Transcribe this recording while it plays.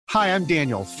Hi, I'm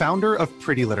Daniel, founder of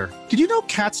Pretty Litter. Did you know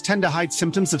cats tend to hide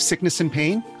symptoms of sickness and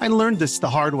pain? I learned this the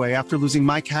hard way after losing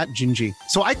my cat, Gingy.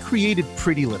 So I created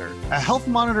Pretty Litter, a health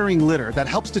monitoring litter that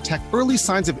helps detect early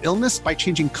signs of illness by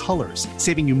changing colors,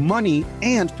 saving you money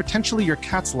and potentially your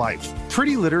cat's life.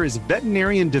 Pretty Litter is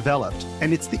veterinarian developed,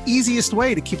 and it's the easiest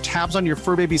way to keep tabs on your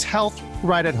fur baby's health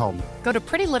right at home. Go to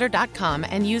prettylitter.com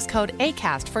and use code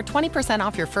ACAST for 20%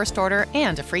 off your first order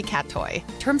and a free cat toy.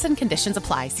 Terms and conditions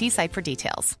apply. See site for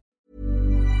details.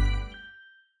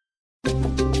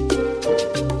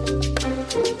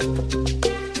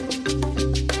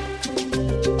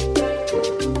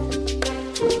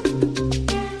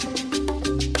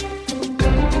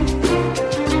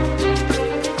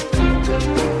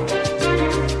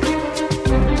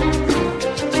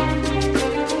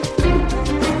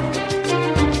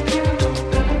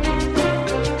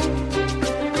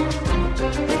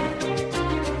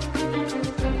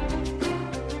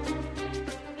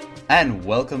 And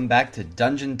welcome back to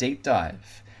Dungeon Deep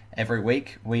Dive. Every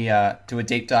week we do a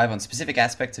deep dive on specific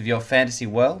aspects of your fantasy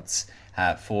worlds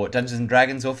for Dungeons &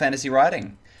 Dragons or fantasy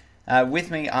writing.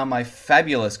 With me are my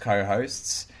fabulous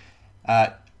co-hosts.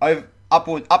 Up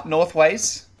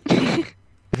northways.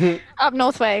 Up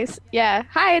northways, yeah.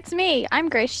 Hi, it's me. I'm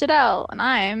Grace Shadell, and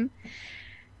I'm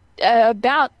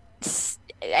about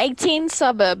 18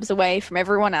 suburbs away from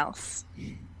everyone else.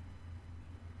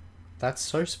 That's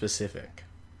so specific.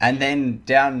 And then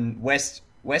down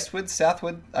westward,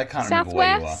 southward? I can't remember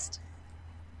where you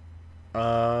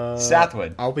are.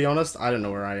 Southward. I'll be honest, I don't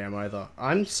know where I am either.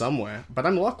 I'm somewhere, but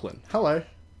I'm Lachlan. Hello.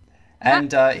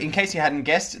 And in case you hadn't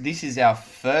guessed, this is our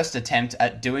first attempt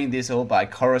at doing this all by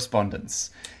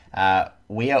correspondence.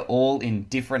 We are all in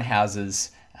different houses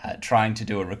trying to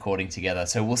do a recording together.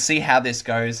 So we'll see how this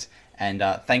goes. And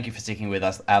thank you for sticking with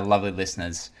us, our lovely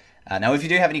listeners. Now, if you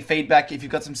do have any feedback, if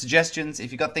you've got some suggestions,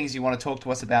 if you've got things you want to talk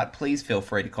to us about, please feel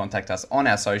free to contact us on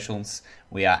our socials.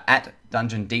 We are at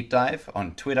Dungeon Deep Dive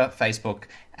on Twitter, Facebook,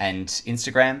 and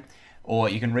Instagram. Or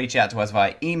you can reach out to us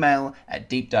via email at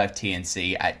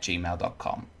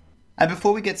deepdivetnc@gmail.com. And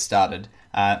before we get started,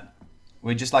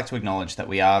 we'd just like to acknowledge that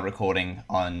we are recording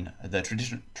on the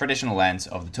traditional lands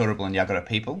of the Turrbal and Yagara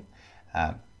people.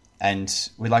 And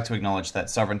we'd like to acknowledge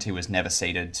that sovereignty was never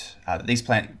ceded. These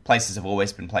places have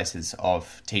always been places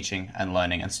of teaching and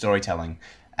learning and storytelling.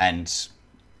 And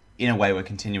in a way, we're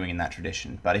continuing in that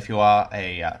tradition. But if you are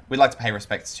we'd like to pay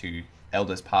respects to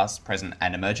elders past, present,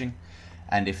 and emerging.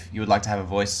 And if you would like to have a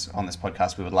voice on this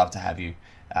podcast, we would love to have you.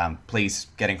 Please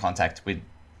get in contact. We'd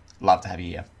love to have you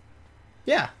here.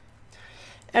 Yeah.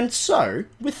 And so,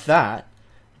 with that,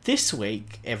 this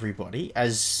week, everybody,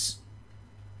 as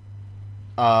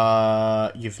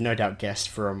you've no doubt guessed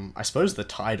from, I suppose, the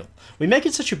title. We make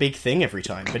it such a big thing every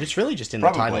time, but it's really just in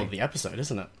the title of the episode,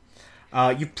 isn't it?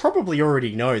 You probably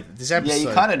already know that this episode... Yeah,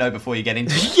 you kind of know before you get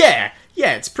into it.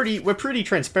 yeah, we're pretty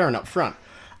transparent up front.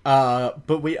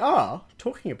 But we are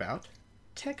talking about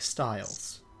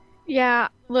textiles. Yeah,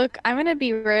 look, I'm going to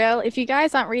be real. If you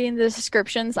guys aren't reading the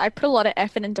descriptions, I put a lot of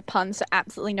effort into puns for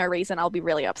absolutely no reason. I'll be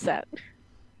really upset.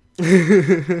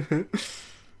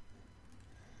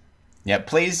 Yeah,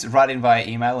 please write in via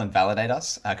email and validate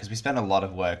us, because we spend a lot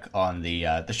of work on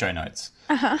the show notes.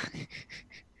 Uh-huh.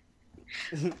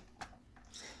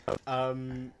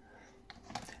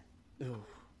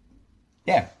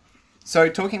 Yeah. So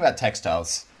talking about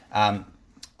textiles, I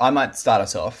might start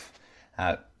us off.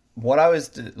 What I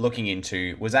was looking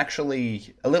into was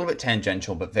actually a little bit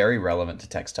tangential, but very relevant to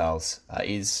textiles,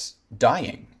 is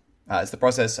dyeing. It's the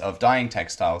process of dyeing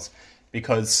textiles,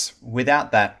 because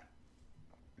without that,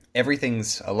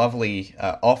 everything's a lovely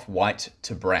off-white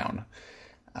to brown.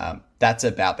 That's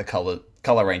about the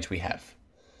color range we have.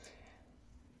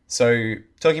 So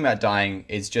talking about dyeing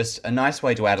is just a nice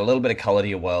way to add a little bit of color to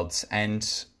your worlds.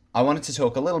 And I wanted to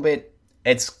talk a little bit,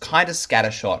 it's kind of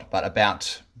scattershot, but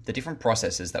about the different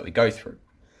processes that we go through.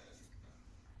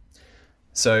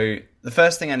 So the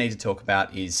first thing I need to talk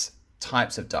about is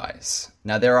types of dyes.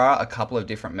 Now there are a couple of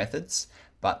different methods,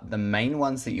 but the main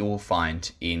ones that you will find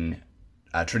in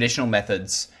traditional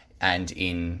methods and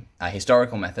in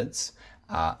historical methods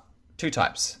are two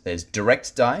types. There's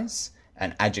direct dyes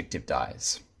and adjective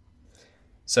dyes.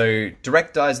 So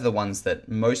direct dyes are the ones that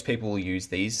most people will use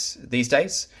these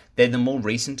days. They're the more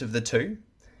recent of the two.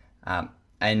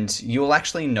 And you'll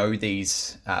actually know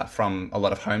these from a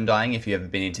lot of home dyeing if you've ever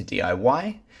been into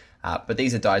DIY. But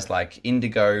these are dyes like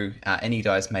indigo, any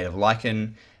dyes made of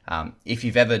lichen. If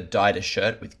you've ever dyed a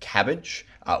shirt with cabbage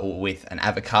or with an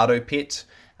avocado pit,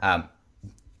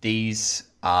 these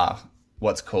are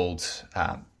what's called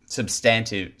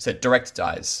direct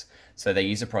dyes. So they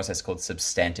use a process called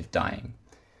substantive dyeing.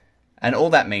 And all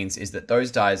that means is that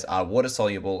those dyes are water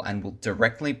soluble and will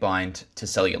directly bind to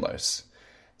cellulose.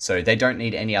 So they don't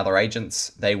need any other agents.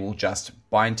 They will just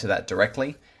bind to that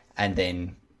directly, and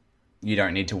then you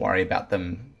don't need to worry about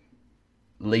them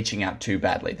leaching out too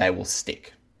badly. They will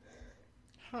stick.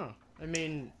 Huh. I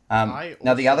mean,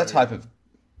 now the other type of...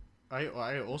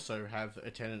 I also have a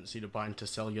tendency to bind to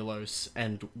cellulose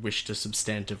and wish to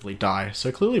substantively die,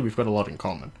 so clearly we've got a lot in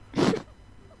common.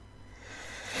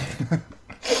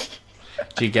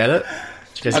 Do you get it?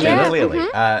 Do you guys get it? Clearly.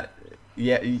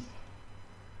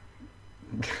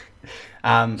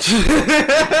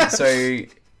 So...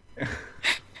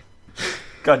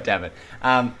 God damn it.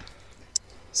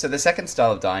 So the second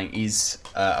style of dyeing is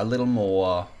a little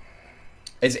more...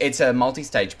 It's a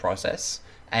multi-stage process,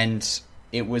 and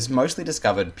it was mostly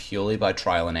discovered purely by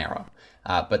trial and error.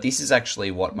 But this is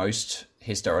actually what most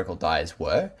historical dyes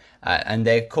were, and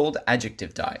they're called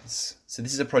adjective dyes. So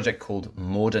this is a project called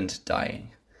mordant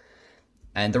dyeing.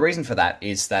 And the reason for that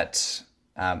is that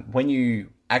when you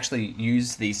actually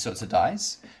use these sorts of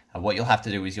dyes, what you'll have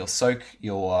to do is you'll soak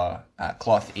your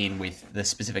cloth in with the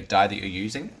specific dye that you're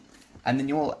using, and then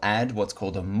you will add what's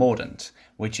called a mordant,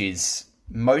 which is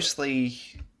mostly...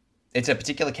 It's a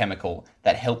particular chemical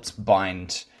that helps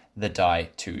bind the dye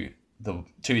to the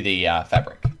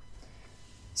fabric.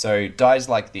 So dyes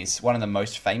like this, one of the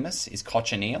most famous is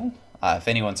cochineal. If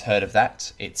anyone's heard of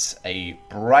that, it's a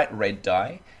bright red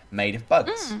dye made of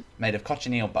bugs, made of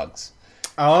cochineal bugs.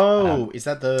 Oh, is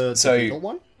that the beetle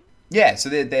one? Yeah, so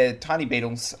they're tiny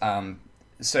beetles.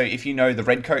 So if you know the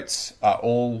redcoats,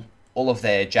 all of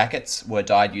their jackets were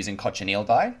dyed using cochineal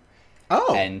dye.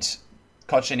 Oh. And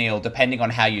cochineal, depending on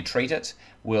how you treat it,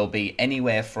 will be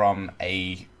anywhere from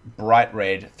a bright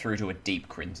red through to a deep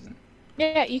crimson.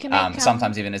 Yeah, you can make...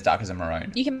 sometimes even as dark as a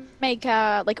maroon. You can make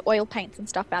like oil paints and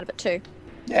stuff out of it too.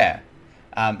 Yeah.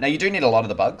 Now, you do need a lot of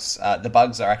the bugs. The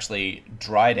bugs are actually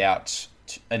dried out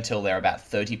until they're about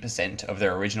 30% of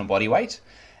their original body weight,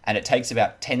 and it takes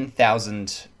about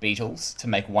 10,000 beetles to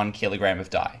make 1 kilogram of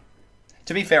dye.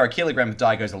 To be fair, a kilogram of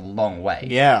dye goes a long way.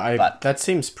 Yeah, but that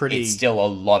seems pretty... It's still a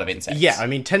lot of insects. Yeah, I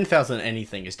mean, 10,000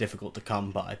 anything is difficult to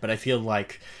come by, but I feel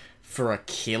like for a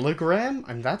kilogram,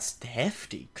 that's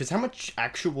hefty. Because how much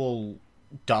actual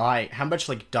dye, how much,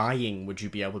 dyeing would you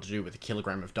be able to do with a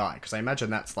kilogram of dye? Because I imagine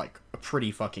that's, a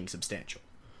pretty fucking substantial.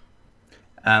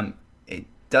 It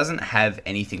doesn't have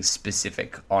anything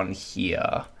specific on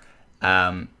here.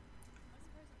 I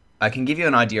can give you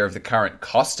an idea of the current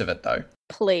cost of it, though.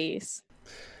 Please.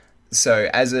 So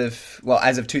as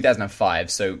of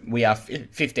 2005, so we are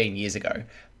 15 years ago,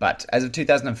 but as of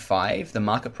 2005, the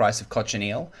market price of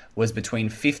cochineal was between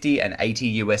 $50 and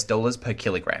 $80 per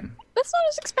kilogram. That's not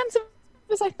as expensive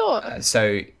as I thought.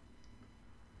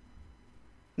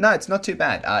 No, it's not too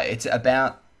bad. It's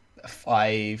about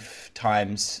 5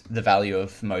 times the value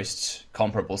of most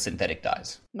comparable synthetic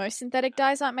dyes. Most synthetic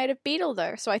dyes aren't made of beetle,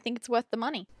 though, so I think it's worth the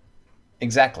money.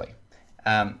 Exactly.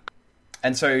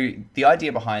 And so the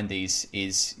idea behind these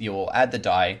is you'll add the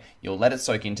dye, you'll let it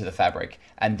soak into the fabric,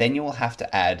 and then you will have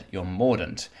to add your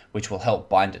mordant, which will help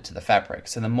bind it to the fabric.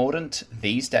 So the mordant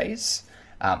these days,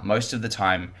 most of the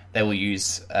time, they will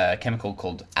use a chemical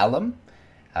called alum,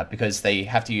 because they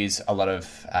have to use a lot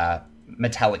of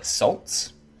metallic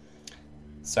salts.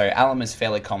 So alum is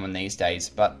fairly common these days,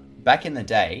 but back in the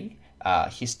day,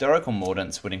 historical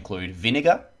mordants would include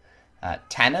vinegar,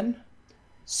 tannin,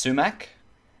 sumac,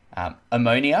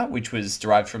 ammonia, which was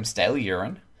derived from stale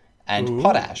urine, and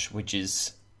potash, which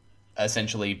is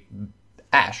essentially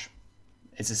ash.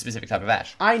 It's a specific type of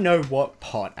ash. I know what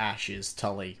potash is,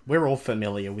 Tully. We're all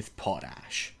familiar with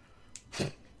potash.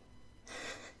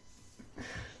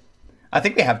 I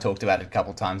think we have talked about it a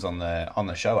couple times on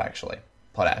the show, actually.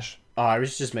 Potash. Oh, I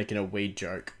was just making a weed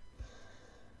joke.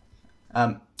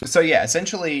 So yeah,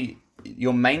 essentially,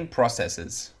 your main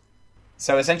processes...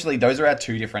 So essentially, those are our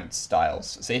 2 different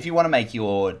styles. So if you want to make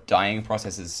your dyeing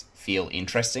processes feel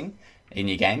interesting in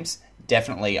your games,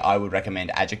 definitely I would recommend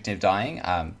adjective dyeing,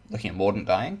 looking at mordant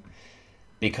dyeing,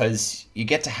 because you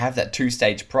get to have that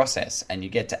 2-stage process, and you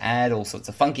get to add all sorts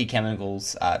of funky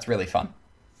chemicals. It's really fun.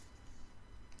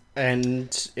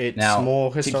 And it's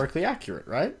more historically accurate,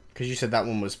 right? Because you said that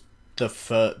one was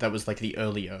that was the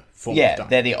earlier form of dyeing. Yeah,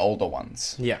 they're the older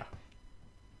ones. Yeah.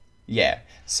 Yeah,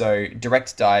 so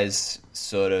direct dyes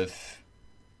sort of,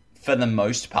 for the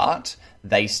most part,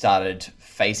 they started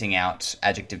phasing out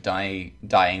adjective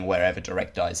dyeing wherever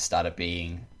direct dyes started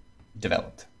being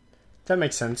developed. That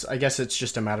makes sense. I guess it's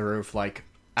just a matter of,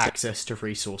 access to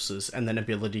resources and then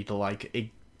ability to,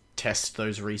 test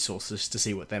those resources to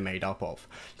see what they're made up of.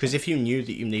 Because if you knew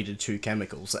that you needed 2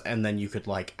 chemicals, and then you could,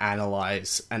 like,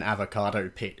 analyze an avocado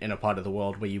pit in a part of the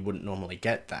world where you wouldn't normally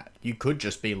get that, you could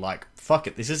just be like, fuck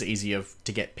it, this is easier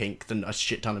to get pink than a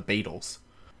shit ton of beetles.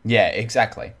 Yeah,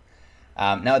 exactly.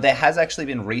 Now, there has actually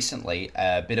been recently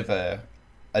a bit of a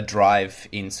drive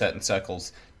in certain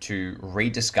circles to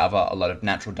rediscover a lot of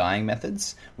natural dyeing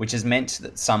methods, which has meant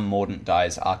that some mordant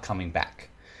dyes are coming back.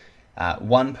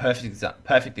 One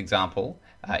perfect example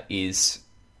is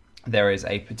there is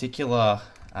a particular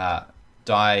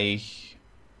dye,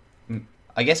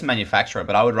 I guess manufacturer,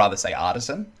 but I would rather say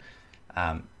artisan.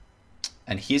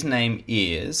 And his name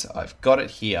is, I've got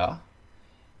it here,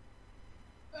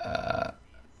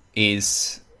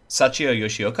 is Sachio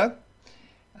Yoshioka.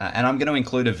 And I'm going to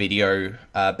include a video,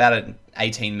 about an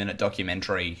 18-minute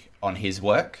documentary on his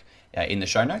work in the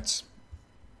show notes.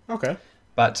 Okay.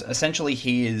 But essentially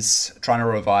he is trying to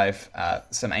revive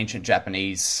some ancient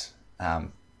Japanese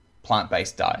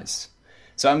plant-based dyes.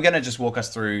 So I'm going to just walk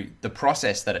us through the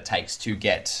process that it takes to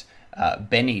get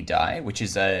Beni dye, which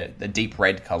is the deep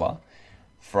red color,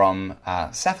 from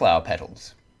safflower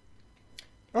petals.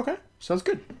 Okay, sounds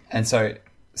good. And so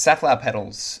safflower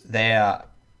petals,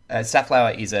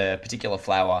 safflower is a particular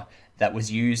flower that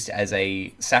was used as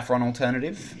a saffron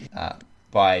alternative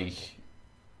by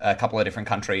a couple of different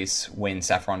countries when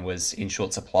saffron was in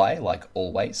short supply, like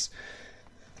always.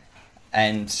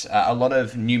 And a lot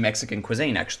of New Mexican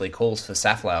cuisine actually calls for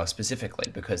safflower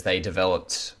specifically because they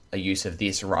developed a use of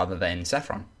this rather than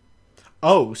saffron.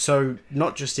 Oh, so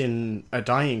not just in a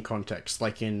dyeing context,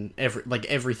 like in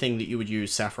everything that you would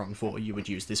use saffron for, you would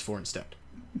use this for instead.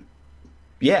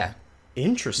 Yeah.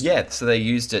 Interesting. Yeah, so they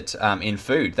used it in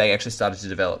food. They actually started to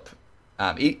develop...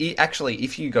 actually,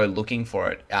 if you go looking for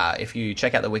it, if you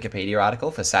check out the Wikipedia article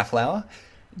for safflower,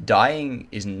 dyeing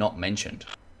is not mentioned.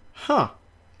 Huh.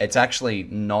 It's actually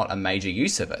not a major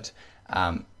use of it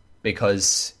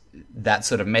because that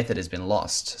sort of method has been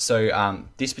lost. So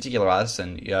this particular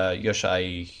artisan,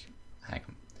 Sachio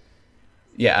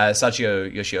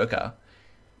Yoshioka,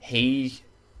 he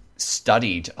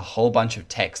studied a whole bunch of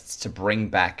texts to bring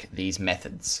back these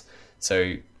methods.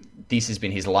 So this has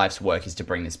been his life's work, is to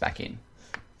bring this back in.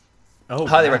 Oh,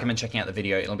 highly recommend checking out the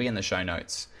video. It'll be in the show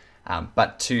notes.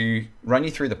 But to run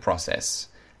you through the process,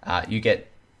 you get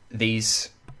these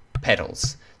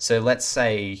petals. So let's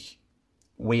say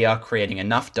we are creating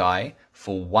enough dye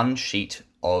for 1 sheet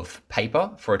of paper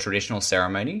for a traditional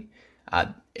ceremony.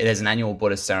 There's an annual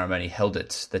Buddhist ceremony held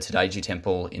at the Tadaiji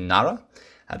Temple in Nara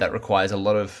that requires a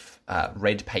lot of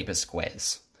red paper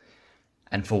squares.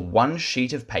 And for 1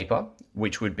 sheet of paper,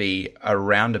 which would be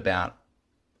around about,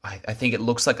 I think it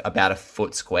looks like about a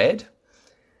foot squared,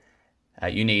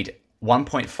 you need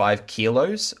 1.5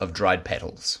 kilos of dried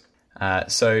petals.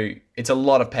 So it's a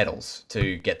lot of petals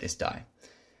to get this dye.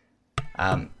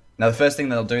 Now, the first thing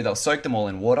they'll do, they'll soak them all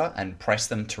in water and press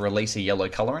them to release a yellow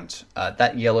colorant.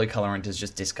 That yellow colorant is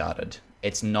just discarded.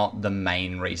 It's not the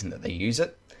main reason that they use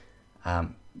it.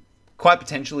 Quite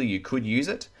potentially you could use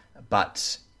it,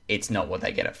 but it's not what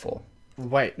they get it for.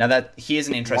 Wait. Now, here's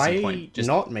an interesting point. Why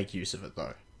not make use of it,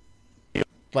 though?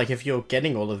 Like, if you're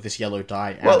getting all of this yellow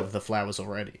dye out of the flowers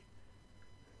already.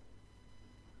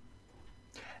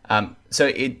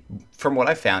 So from what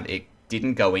I found, it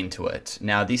didn't go into it.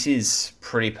 Now, this is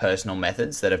pretty personal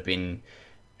methods that have been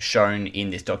shown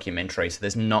in this documentary, so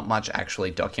there's not much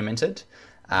actually documented.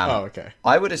 Okay.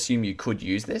 I would assume you could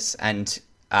use this, and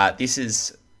that's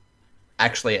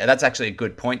actually a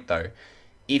good point, though.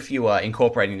 If you are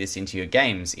incorporating this into your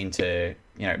games, into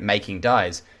making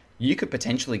dyes, you could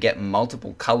potentially get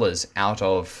multiple colors out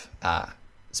of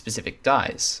specific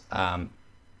dyes,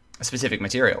 specific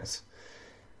materials.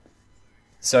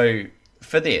 So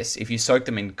for this, if you soak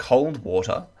them in cold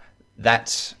water,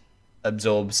 that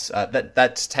absorbs,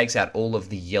 that takes out all of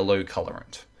the yellow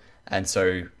colorant. And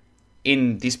so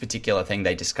in this particular thing,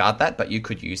 they discard that, but you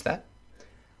could use that.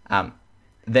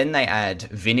 Then they add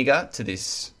vinegar to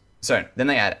this. So then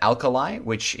they add alkali,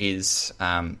 which is,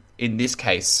 in this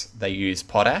case, they use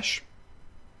potash.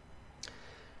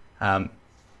 And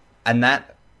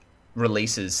that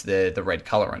releases the red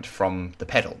colorant from the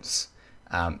petals.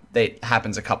 That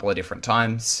happens a couple of different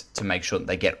times to make sure that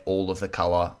they get all of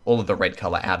the red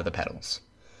color out of the petals.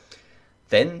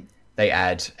 Then they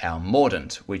add our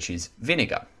mordant, which is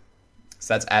vinegar.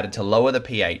 So that's added to lower the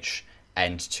pH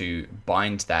and to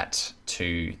bind that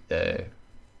to the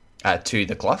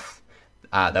cloth.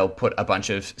 They'll put a bunch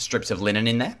of strips of linen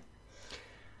in there.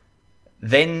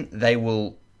 Then they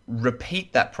will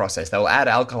repeat that process. They'll add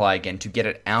alkali again to get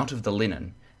it out of the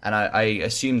linen. And I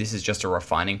assume this is just a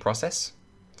refining process.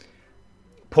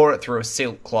 pour it through a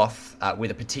silk cloth with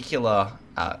a particular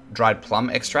dried plum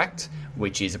extract,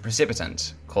 which is a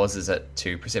precipitant, causes it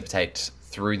to precipitate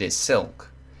through this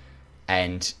silk.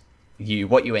 And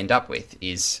what you end up with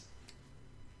is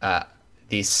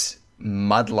this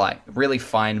really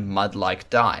fine mud-like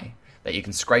dye that you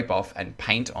can scrape off and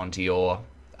paint onto your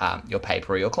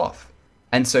paper or your cloth.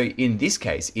 And so in this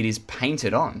case, it is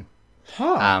painted on.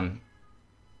 And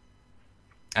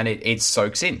it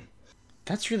soaks in.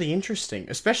 That's really interesting,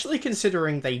 especially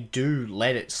considering they do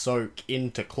let it soak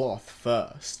into cloth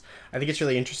first. I think it's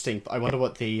really interesting. I wonder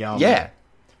what the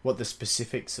what the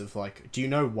specifics of, like, do you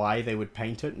know why they would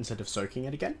paint it instead of soaking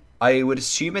it again? I would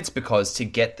assume it's because to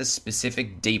get the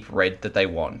specific deep red that they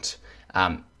want,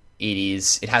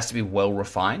 it has to be well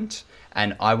refined,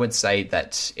 and I would say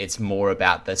that it's more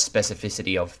about the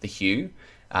specificity of the hue,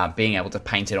 being able to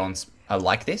paint it on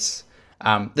like this.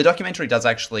 The documentary does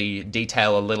actually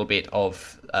detail a little bit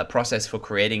of a process for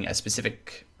creating a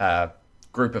specific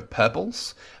group of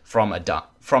purples from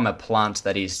a plant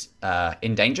that is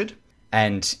endangered.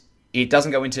 And it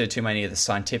doesn't go into too many of the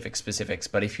scientific specifics,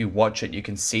 but if you watch it, you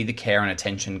can see the care and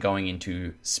attention going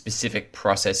into specific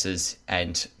processes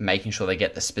and making sure they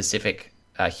get the specific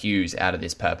hues out of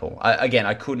this purple. Again,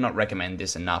 I could not recommend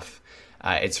this enough.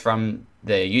 It's from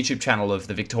the YouTube channel of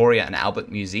the Victoria and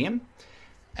Albert Museum,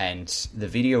 and the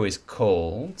video is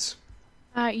called...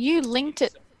 You linked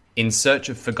it. In Search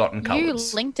of Forgotten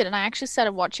Colours. You linked it, and I actually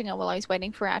started watching it while I was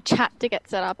waiting for our chat to get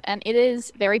set up, and it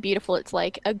is very beautiful. It's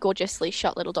like a gorgeously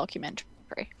shot little documentary.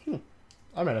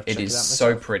 I might have to check it it out is myself.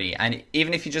 so pretty, and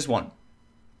even if you just want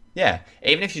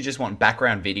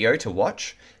background video to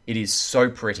watch, it is so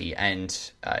pretty,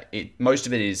 and most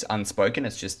of it is unspoken.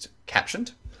 It's just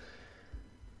captioned.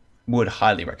 Would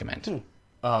highly recommend.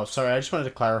 Oh, sorry, I just wanted to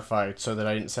clarify so that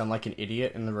I didn't sound like an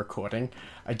idiot in the recording.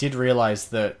 I did realise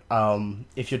that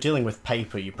if you're dealing with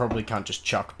paper, you probably can't just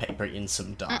chuck paper in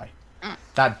some dye.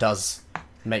 That does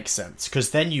make sense,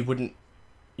 because then you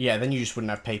just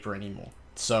wouldn't have paper anymore.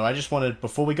 So I just wanted,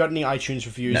 before we got any iTunes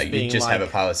reviews, No, you just have a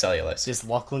pile of cellulose. This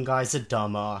Lachlan guy's a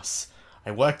dumbass. I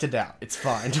worked it out. It's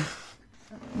fine.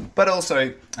 But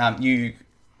also,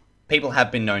 people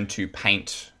have been known to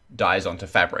paint dyes onto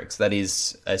fabrics. That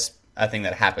is a thing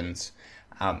that happens.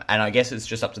 And I guess it's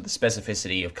just up to the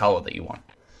specificity of colour that you want.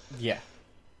 Yeah.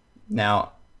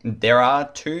 Now, there are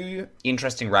two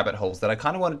interesting rabbit holes that I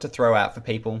kind of wanted to throw out for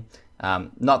people. I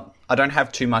don't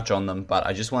have too much on them, but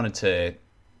I just wanted to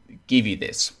give you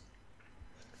this.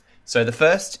 So the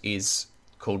first is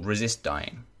called resist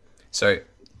dyeing. So,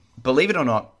 believe it or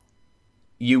not,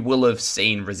 you will have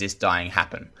seen resist dyeing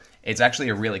happen. It's actually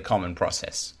a really common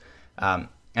process.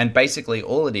 And basically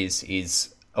all it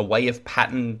is a way of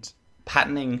patterning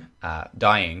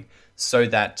dyeing so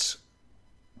that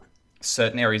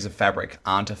certain areas of fabric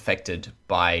aren't affected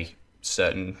by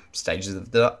certain stages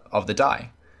of the dye.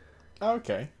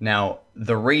 Okay. Now,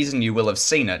 the reason you will have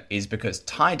seen it is because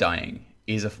tie-dyeing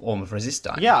is a form of resist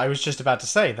dyeing. Yeah, I was just about to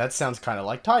say, that sounds kind of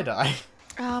like tie-dye.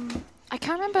 I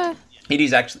can't remember. It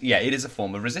is actually, it is a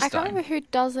form of resist I can't remember who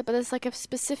does it, but there's like a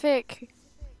specific...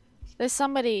 There's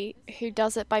somebody who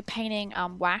does it by painting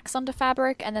wax onto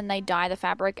fabric, and then they dye the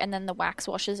fabric, and then the wax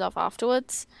washes off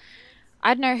afterwards.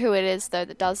 I don't know who it is, though,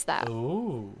 that does that.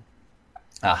 Ooh.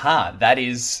 Aha, that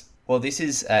is... Well, this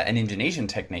is an Indonesian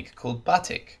technique called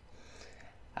batik.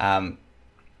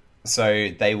 So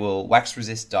they will wax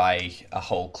resist dye a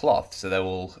whole cloth. So they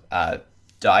will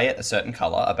dye it a certain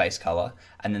colour, a base colour,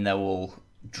 and then they will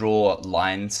draw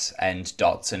lines and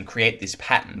dots and create these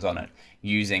patterns on it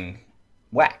using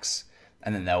wax.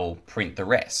 And then they'll print the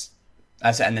rest.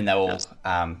 And then they'll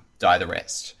dye the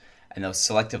rest. And they'll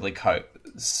selectively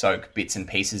soak bits and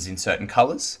pieces in certain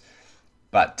colours.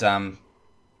 But,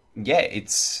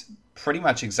 it's pretty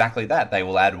much exactly that. They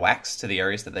will add wax to the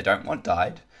areas that they don't want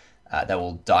dyed. They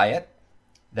will dye it.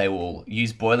 They will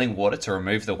use boiling water to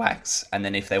remove the wax. And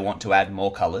then if they want to add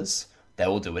more colours, they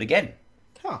will do it again.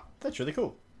 Huh, that's really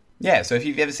cool. Yeah, so if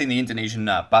you've ever seen the Indonesian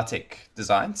batik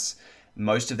designs,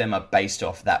 most of them are based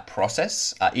off that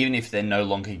process. Even if they're no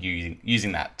longer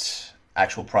using that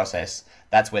actual process,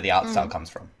 that's where the art style comes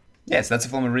from. Yes, that's a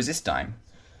form of resist dyeing.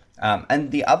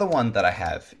 And the other one that I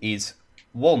have is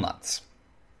walnuts.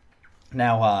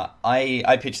 Now,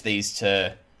 I pitched this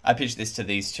to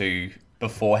these two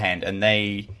beforehand, and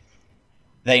they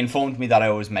informed me that I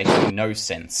was making no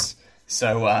sense.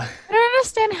 So I don't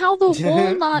understand how the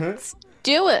walnuts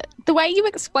do it. The way you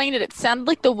explained it, it sounded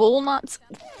like the walnuts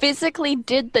physically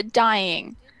did the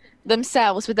dyeing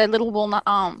themselves with their little walnut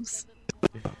arms.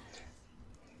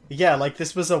 Yeah, like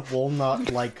this was a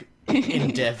walnut, like,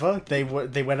 endeavor. They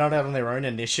went out on their own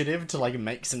initiative to like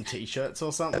make some t-shirts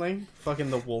or something. Fucking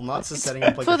the Walnuts are setting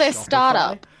up like For a their Shopify.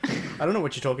 startup. I don't know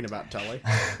what you're talking about, Tully.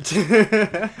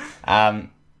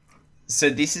 So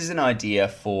this is an idea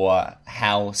for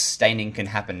how staining can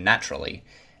happen naturally.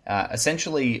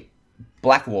 Essentially,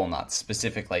 black walnuts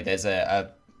specifically. There's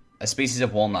a species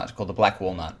of walnut called the black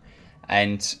walnut,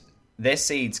 and their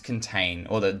seeds contain,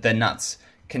 or the nuts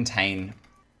contain,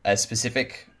 a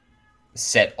specific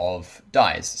set of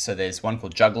dyes. So there's one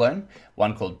called juglone,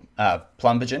 one called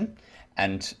plumbagen,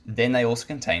 and then they also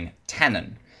contain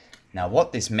tannin. Now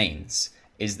what this means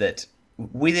is that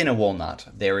within a walnut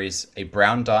there is a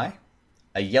brown dye,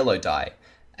 a yellow dye,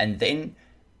 and then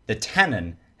the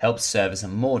tannin helps serve as a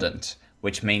mordant,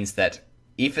 which means that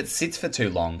if it sits for too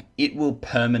long, it will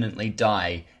permanently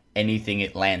dye anything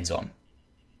it lands on.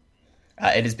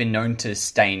 It has been known to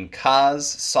stain cars,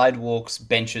 sidewalks,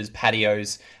 benches,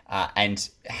 patios, and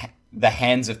the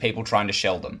hands of people trying to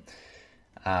shell them.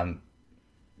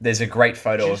 There's a great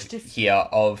photo here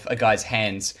of a guy's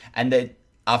hands, and they're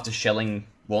after shelling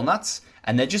walnuts,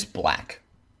 and they're just black.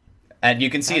 And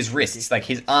you can see his wrists, like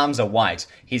his arms are white,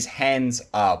 his hands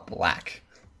are black.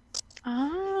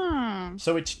 Ah.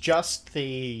 So it's just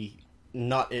the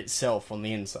nut itself on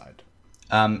the inside.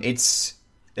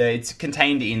 It's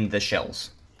contained in the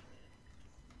shells.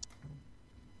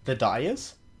 The dye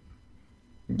is?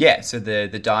 Yeah, so the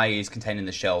dye is contained in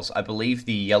the shells. I believe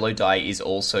the yellow dye is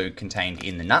also contained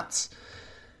in the nuts.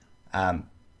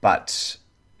 But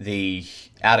the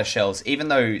outer shells, even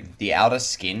though the outer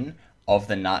skin of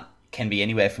the nut can be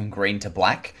anywhere from green to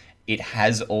black, it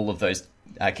has all of those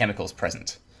chemicals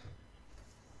present.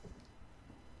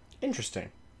 Interesting.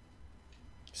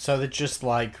 So they're just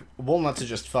like, walnuts are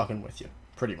just fucking with you,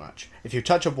 pretty much. If you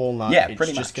touch a walnut,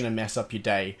 it's just going to mess up your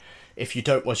day if you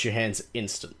don't wash your hands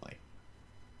instantly.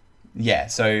 Yeah,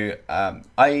 so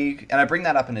I bring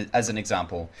that up as an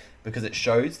example because it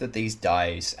shows that these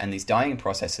dyes and these dyeing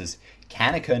processes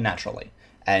can occur naturally,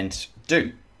 and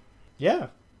do. Yeah.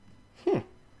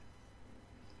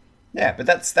 Yeah, but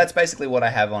that's basically what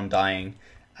I have on dyeing.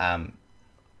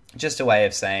 Just a way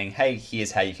of saying, hey,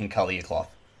 here's how you can colour your cloth.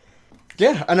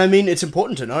 Yeah, and I mean, it's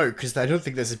important to know, because I don't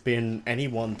think there's been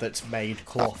anyone that's made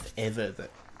cloth ever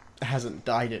that hasn't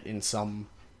dyed it in some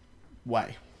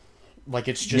way. Like,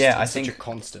 it's just such a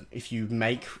constant. If you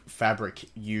make fabric,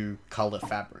 you colour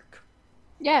fabric.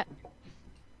 Yeah.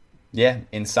 Yeah,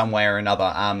 in some way or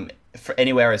another. For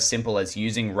anywhere as simple as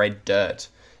using red dirt,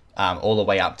 all the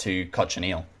way up to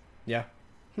cochineal. Yeah.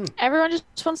 Everyone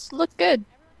just wants to look good.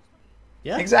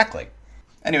 Yeah. Exactly.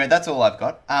 Anyway, that's all I've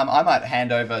got. I might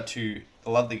hand over to the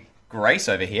lovely Grace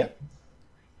over here.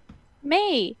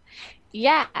 Me.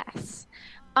 Yes.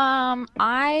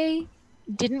 I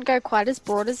didn't go quite as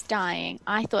broad as dyeing.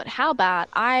 I thought, how about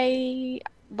I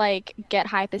get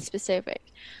hyper specific?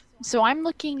 So I'm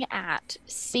looking at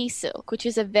sea silk, which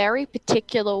is a very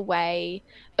particular way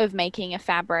of making a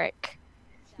fabric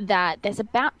that there's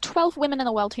about 12 women in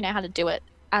the world who know how to do it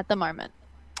at the moment.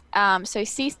 So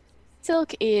sea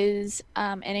silk is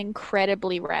an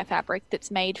incredibly rare fabric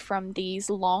that's made from these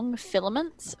long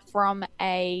filaments from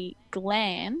a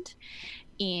gland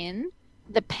in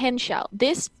the pen shell.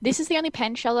 This is the only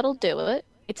pen shell that'll do it.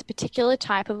 It's a particular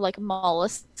type of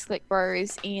mollusks that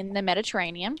grows in the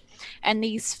Mediterranean, and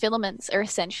these filaments are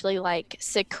essentially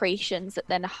secretions that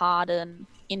then harden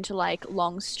into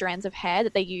long strands of hair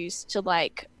that they use to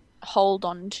hold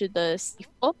on to the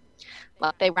seafloor.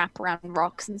 They wrap around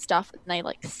rocks and stuff and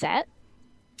they set.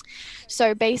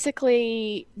 So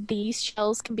basically these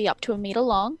shells can be up to 1 meter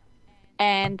long,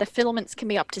 and the filaments can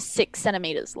be up to 6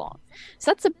 centimeters long.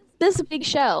 So that's a big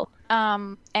shell.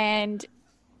 And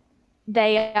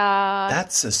they are...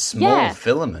 That's a small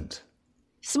filament.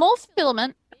 Small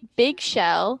filament, big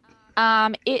shell.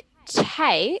 It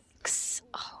takes...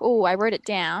 Oh, I wrote it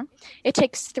down. It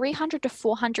takes 300 to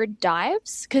 400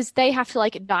 dives, because they have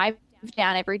to dive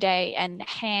down every day and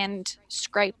hand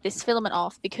scrape this filament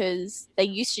off, because they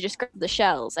used to just grab the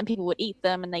shells and people would eat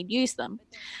them and they'd use them.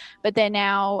 But they're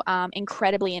now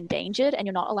incredibly endangered, and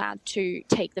you're not allowed to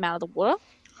take them out of the water.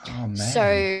 Oh, man.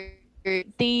 So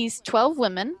these 12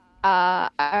 women are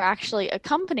actually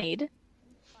accompanied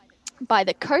by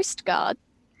the Coast Guard,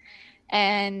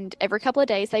 and every couple of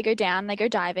days they go down, they go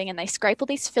diving, and they scrape all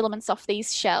these filaments off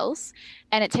these shells,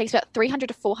 and it takes about 300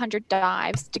 to 400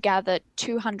 dives to gather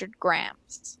 200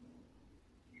 grams.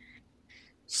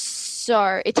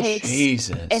 So it takes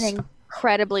an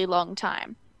incredibly long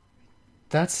time.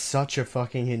 That's such a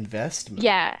fucking investment.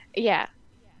 Yeah.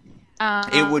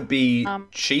 It would be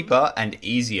cheaper and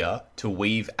easier to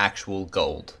weave actual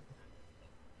gold.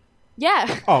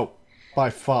 Yeah. Oh, by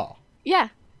far. Yeah.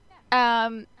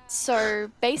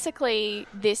 So basically,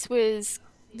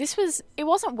 it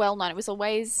wasn't well known. It was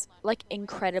always like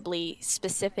incredibly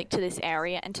specific to this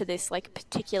area and to this like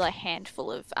particular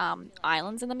handful of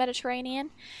islands in the Mediterranean.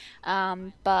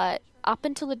 But up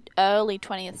until the early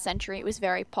 20th century, it was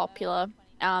very popular.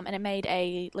 And it made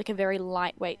a very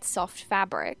lightweight, soft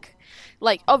fabric.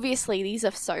 Like obviously, these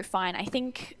are so fine. I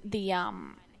think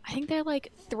they're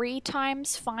like 3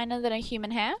 times finer than a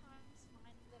human hair.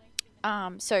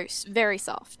 So very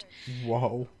soft.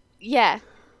 Whoa. Yeah.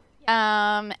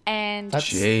 And That's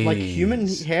Jeez. like human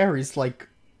hair is like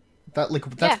that. Like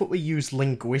that's Yeah. what we use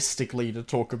linguistically to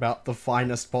talk about the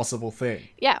finest possible thing.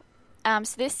 yeah.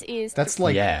 So this is That's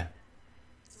like yeah.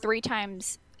 3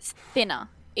 times thinner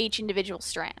each individual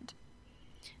strand.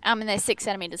 And they're 6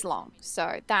 centimeters long.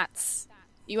 So that's,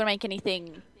 you want to make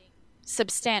anything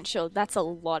substantial, that's a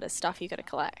lot of stuff you got to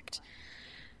collect.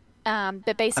 But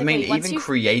I basically, mean, once even you've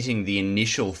creating the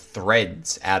initial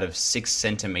threads out of 6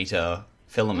 centimeter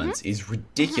filaments is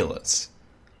ridiculous.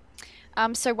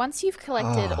 So once you've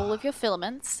collected all of your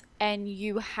filaments and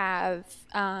you have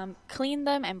cleaned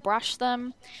them and brushed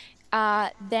them,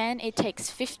 then it takes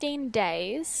 15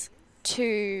 days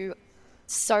to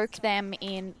soak them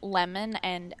in lemon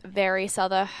and various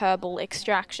other herbal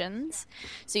extractions.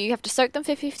 So you have to soak them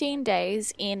for 15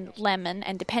 days in lemon,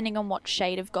 and depending on what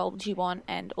shade of gold you want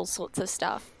and all sorts of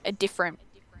stuff, different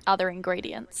other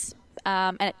ingredients.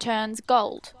 And it turns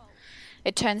gold.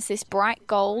 It turns this bright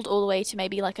gold all the way to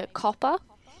maybe like a copper,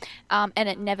 and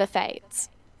it never fades.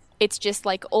 It's just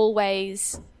like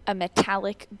always a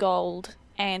metallic gold,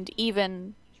 and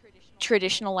even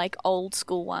traditional like old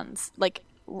school ones, like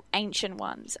ancient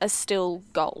ones, are still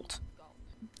gold.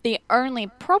 The only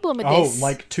problem with this...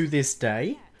 like to this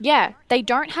day? Yeah, they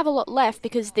don't have a lot left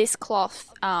because this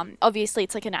cloth, obviously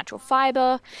it's like a natural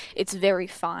fiber, it's very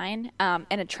fine, and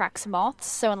attracts moths,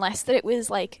 so unless that it was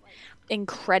like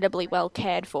incredibly well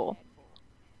cared for,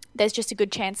 there's just a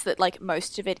good chance that like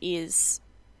most of it is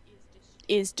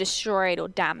destroyed or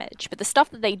damaged. But the stuff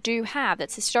that they do have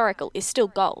that's historical is still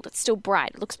gold. It's still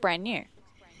bright. It looks brand new.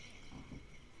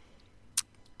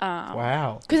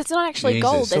 Wow. Because it's not actually Jesus.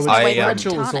 gold. So There's it's no way for it to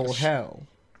fragile as all tarnish. hell.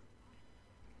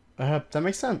 That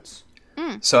makes sense.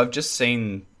 So I've just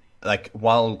seen, like,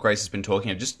 while Grace has been talking,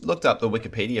 I've just looked up the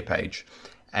Wikipedia page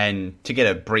and to get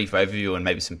a brief overview and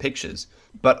maybe some pictures.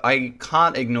 But I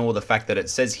can't ignore the fact that it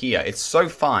says here, it's so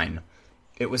fine.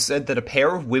 It was said that a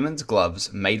pair of women's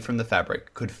gloves made from the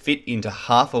fabric could fit into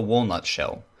half a walnut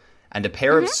shell, and a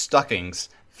pair of stockings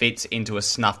fits into a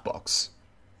snuff box.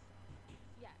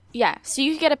 Yeah, so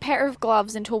you could get a pair of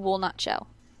gloves into a walnut shell.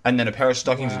 And then a pair of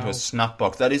stockings into a snuff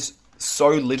box. That is so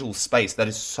little space. That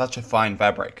is such a fine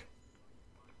fabric.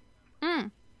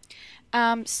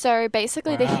 So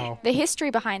basically, Wow. the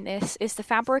history behind this is the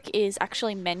fabric is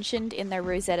actually mentioned in the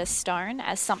Rosetta Stone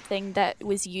as something that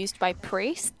was used by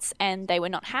priests, and they were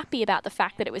not happy about the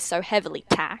fact that it was so heavily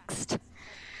taxed.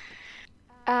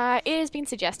 It has been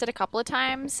suggested a couple of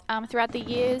times throughout the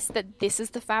years that this is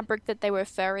the fabric that they were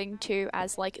referring to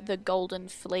as like the golden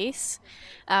fleece,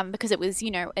 because it was,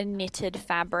 you know, a knitted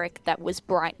fabric that was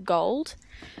bright gold.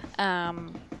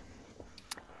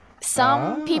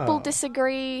 Some people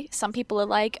disagree. Some people are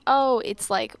like, oh,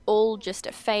 it's like all just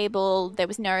a fable. There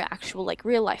was no actual like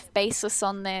real life basis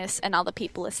on this. And other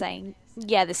people are saying,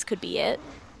 yeah, this could be it.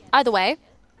 Either way,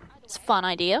 it's a fun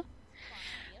idea.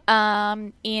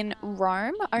 In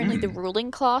Rome, only the ruling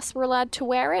class were allowed to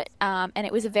wear it, and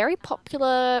it was a very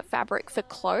popular fabric for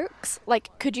cloaks.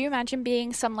 Like, could you imagine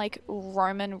being some like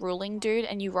Roman ruling dude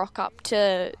and you rock up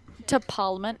to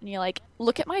Parliament and you're like,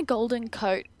 look at my golden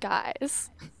coat,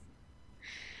 guys?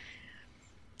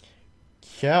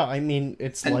 Yeah, I mean,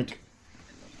 it's like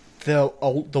the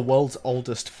world's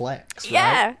oldest flex, right?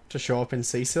 Yeah. To show up in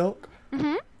sea silk.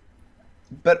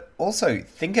 But also,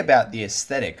 think about the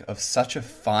aesthetic of such a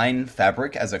fine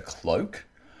fabric as a cloak.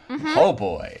 Oh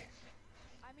boy.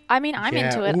 I mean, I'm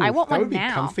Yeah, into it. ooh, I want that one would be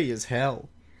now. comfy as hell.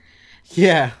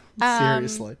 Yeah,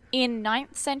 seriously. In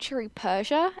 9th century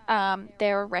Persia,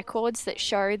 there are records that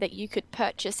show that you could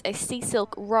purchase a sea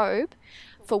silk robe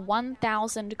for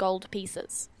 1,000 gold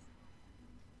pieces.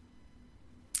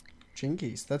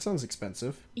 Jinkies, that sounds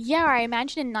expensive. Yeah, I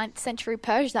imagine in 9th century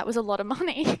Persia that was a lot of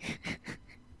money.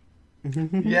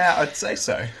 Yeah, I'd say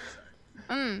so.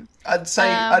 I'd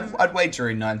say I'd wager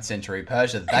in 9th century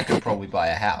Persia that could probably buy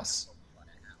a house.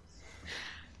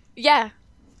 Yeah.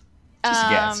 Just a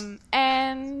guess.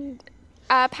 And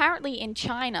apparently in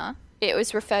China, it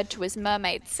was referred to as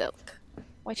mermaid silk,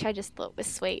 which I just thought was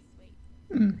sweet.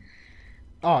 Oh,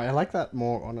 I like that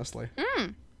more, honestly.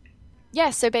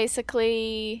 Yeah, so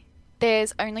basically,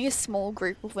 there's only a small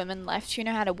group of women left who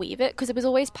know how to weave it, because it was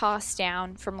always passed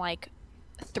down from like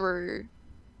through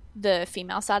the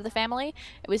female side of the family.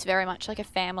 It was very much like a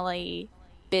family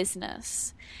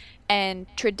business, and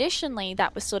traditionally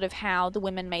that was sort of how the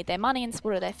women made their money and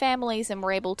supported their families and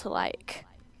were able to, like,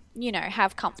 you know,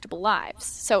 have comfortable lives.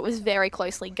 So it was very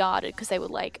closely guarded, because they were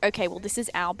like, okay, well, this is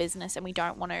our business and we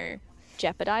don't want to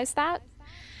jeopardize that.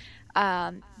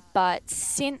 But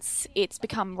since it's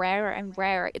become rarer and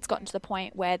rarer, it's gotten to the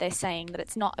point where they're saying that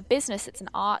it's not a business, it's an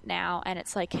art now, and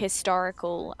it's like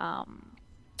historical,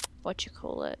 what you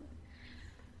call it?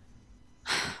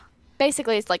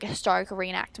 Basically, it's like a historical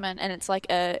reenactment, and it's like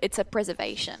it's a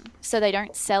preservation. So they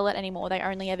don't sell it anymore. They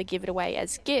only ever give it away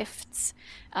as gifts,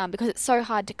 because it's so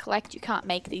hard to collect. You can't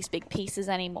make these big pieces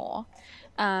anymore.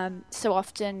 So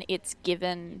often it's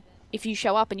given, if you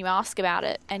show up and you ask about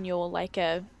it, and you're like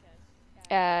a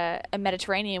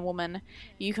Mediterranean woman,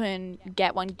 you can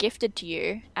get one gifted to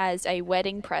you as a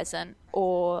wedding present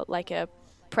or like a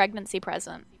pregnancy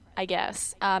present, I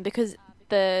guess, because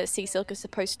the sea silk is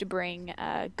supposed to bring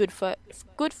good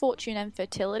fortune and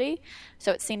fertility,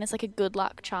 so it's seen as like a good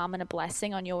luck charm and a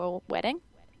blessing on your wedding.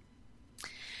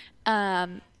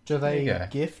 Do they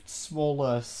gift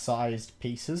smaller sized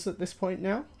pieces at this point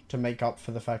now to make up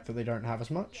for the fact that they don't have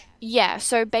as much? Yeah,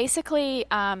 so basically,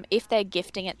 if they're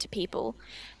gifting it to people,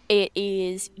 it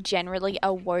is generally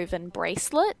a woven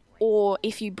bracelet, or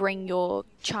if you bring your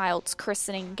child's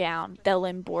christening gown, they'll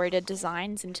embroider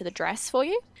designs into the dress for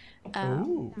you.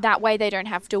 That way they don't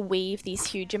have to weave these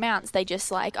huge amounts. They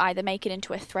just like either make it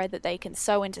into a thread that they can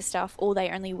sew into stuff, or they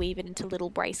only weave it into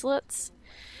little bracelets.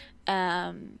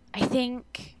 I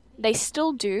think they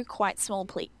still do quite small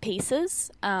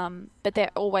pieces, but they're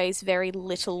always very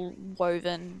little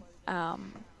woven,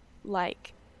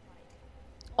 like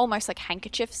almost like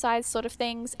handkerchief size sort of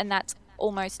things, and that's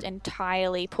almost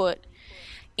entirely put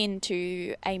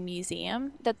into a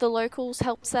museum that the locals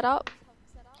help set up,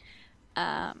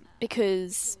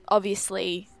 because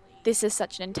obviously this is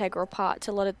such an integral part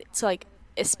to a lot of, it's like,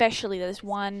 especially there's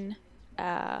one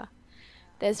island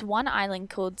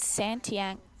called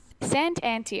Sant'Antio.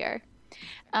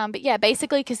 But yeah,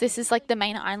 basically, because this is like the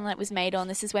main island it was made on,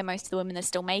 this is where most of the women that are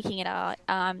still making it are,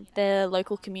 the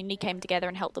local community came together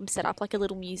and helped them set up like a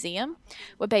little museum,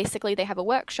 where basically they have a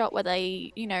workshop where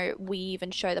they, you know, weave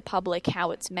and show the public how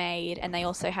it's made, and they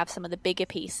also have some of the bigger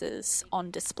pieces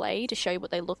on display to show you what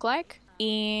they look like.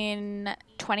 In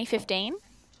 2015,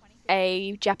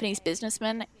 a Japanese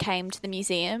businessman came to the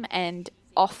museum and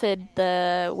offered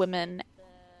the women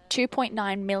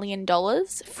 $2.9 million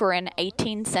for an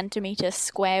 18 centimeter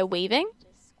square weaving,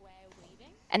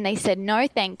 and they said no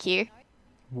thank you.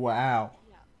 Wow.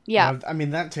 Yeah. Now, I mean,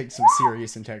 that takes some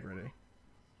serious integrity.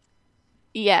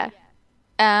 Yeah.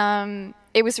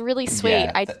 It was really sweet.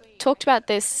 Yeah, I talked about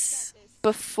this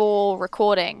before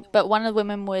recording, but one of the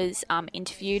women was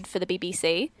interviewed for the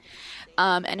BBC,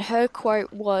 and her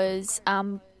quote was,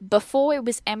 before it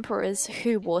was emperors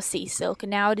who wore sea silk, and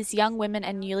now it is young women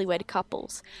and newlywed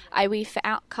couples. I weave for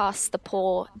outcasts, the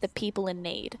poor, the people in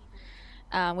need,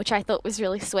 which I thought was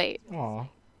really sweet. Aw.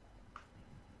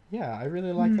 Yeah, I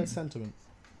really like that sentiment.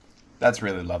 That's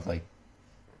really lovely.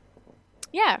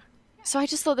 Yeah. So I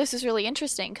just thought this was really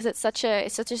interesting, because it's such a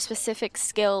specific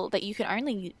skill that you can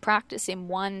only practice in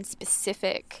one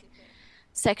specific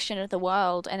section of the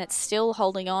world, and it's still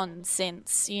holding on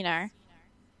since, you know,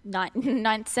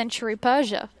 9th century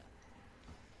Persia.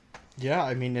 Yeah,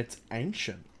 I mean, it's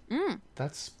ancient.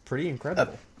 That's pretty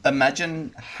incredible.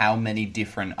 Imagine how many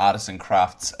different artisan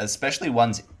crafts, especially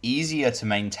ones easier to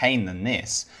maintain than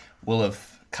this, will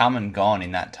have come and gone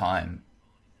in that time.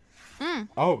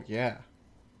 Oh, yeah.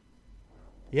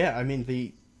 Yeah, I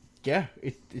mean,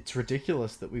 it's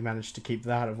ridiculous that we managed to keep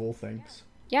that of all things.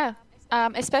 Yeah.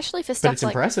 Especially for stuff But it's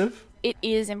like... impressive. It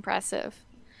is impressive.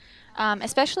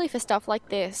 Especially for stuff like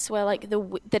this, where like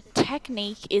the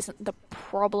technique isn't the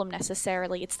problem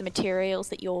necessarily, it's the materials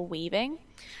that you're weaving.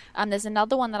 There's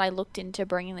another one that I looked into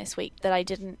bringing this week that I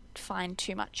didn't find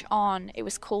too much on. It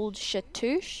was called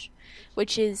chatouche,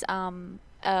 which is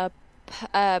a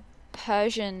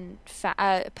Persian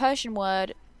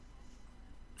word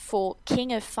for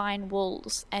king of fine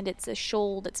wools, and it's a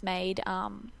shawl that's made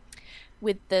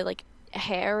with the like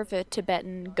hair of a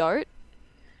Tibetan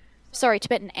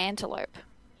antelope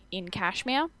in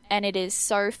Kashmir, and it is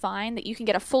so fine that you can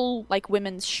get a full like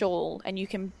women's shawl and you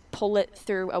can pull it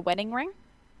through a wedding ring.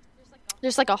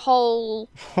 There's like a whole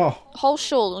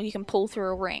shawl you can pull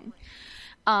through a ring.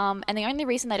 And the only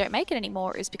reason they don't make it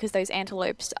anymore is because those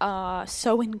antelopes are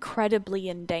so incredibly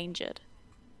endangered.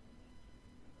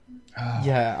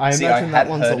 Yeah, I imagine that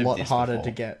one's a lot harder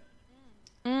to get.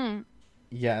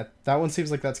 Yeah, that one seems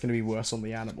like that's going to be worse on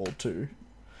the animal to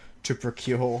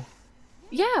procure.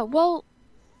 Yeah, well,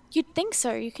 you'd think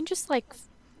so. You can just, like,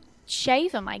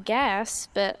 shave them, I guess.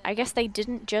 But I guess they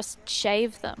didn't just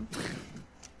shave them.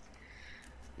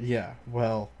 Yeah,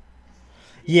 well...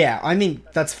 Yeah, I mean,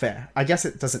 that's fair. I guess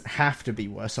it doesn't have to be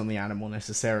worse on the animal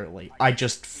necessarily. I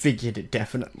just figured it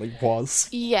definitely was.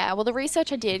 Yeah, well, the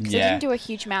research I did, because I didn't do a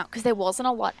huge amount, because there wasn't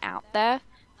a lot out there.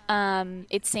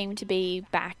 It seemed to be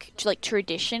back, like,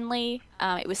 traditionally,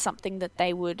 it was something that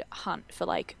they would hunt for,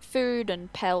 like, food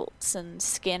and pelts and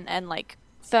skin and, like,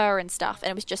 fur and stuff. And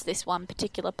it was just this one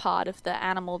particular part of the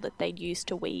animal that they'd use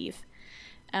to weave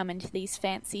into these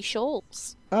fancy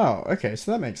shawls. Oh, okay,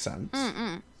 so that makes sense.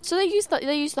 So they used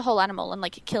the whole animal, and,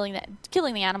 like, killing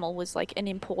the animal was, like, an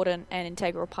important and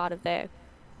integral part of their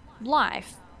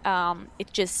life.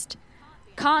 It just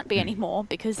can't be anymore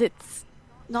because it's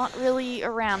not really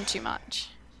around too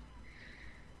much.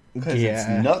 Because it's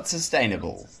not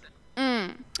sustainable.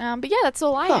 But yeah, that's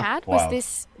all I had was Wow.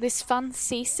 this fun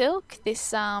sea silk,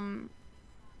 this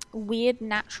weird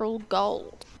natural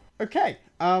gold. Okay,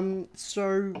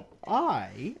 so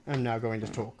I am now going to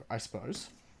talk, I suppose.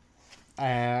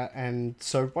 And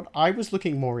so what I was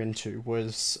looking more into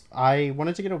was I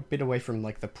wanted to get a bit away from,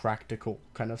 like, the practical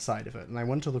kind of side of it, and I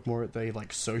wanted to look more at the,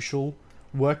 like, social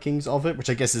workings of it, which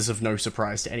I guess is of no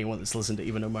surprise to anyone that's listened to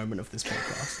even a moment of this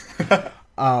podcast.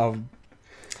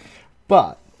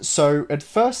 But so at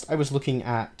first I was looking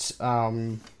at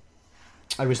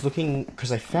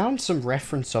because I found some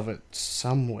reference of it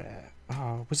somewhere.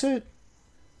 Was it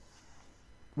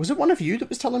one of you that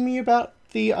was telling me about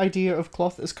the idea of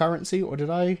cloth as currency, or did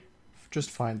I just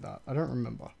find that? I don't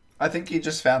remember. I think you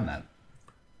just found that.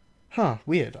 Huh,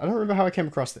 weird. I don't remember how I came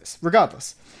across this.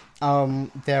 Regardless,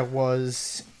 there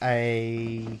was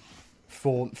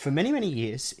for many, many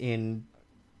years in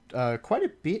quite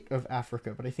a bit of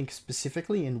Africa, but I think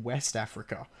specifically in West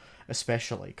Africa,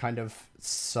 especially, kind of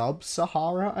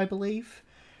sub-Sahara, I believe,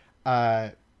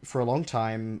 for a long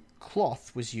time,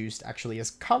 cloth was used actually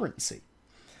as currency.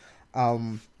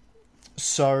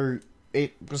 So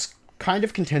it was kind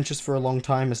of contentious for a long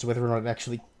time as to whether or not it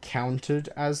actually counted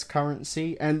as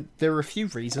currency, and there are a few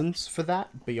reasons for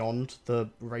that beyond the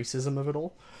racism of it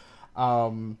all.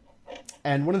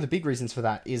 And one of the big reasons for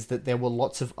that is that there were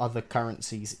lots of other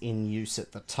currencies in use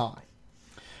at the time.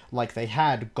 Like, they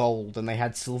had gold, and they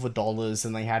had silver dollars,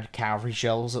 and they had cowrie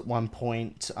shells at one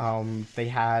point. They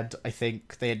had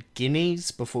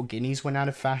guineas before guineas went out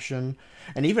of fashion,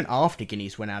 and even after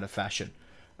guineas went out of fashion.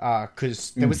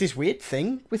 Because there was this weird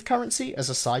thing with currency,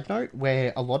 as a side note,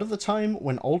 where a lot of the time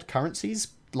when old currencies,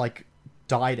 like,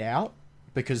 died out,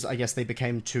 because I guess they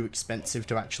became too expensive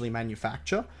to actually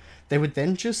manufacture, they would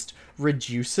then just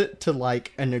reduce it to,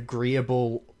 like, an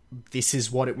agreeable, this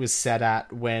is what it was set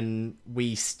at when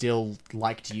we still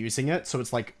liked using it. So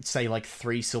it's like, say, like,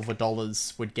 $3 silver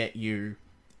would get you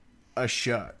a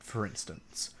shirt, for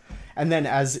instance. And then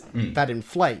as that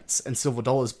inflates and silver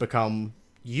dollars become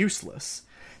useless,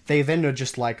 they then are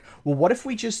just like, well, what if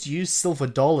we just use silver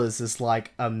dollars as,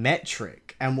 like, a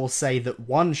metric, and we'll say that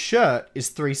one shirt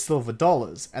is $3 silver,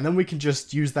 and then we can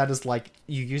just use that as, like,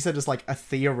 you use it as, like, a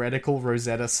theoretical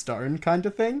Rosetta Stone kind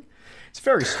of thing? It's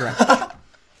very strange.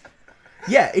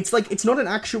 Yeah, it's like, it's not an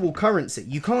actual currency.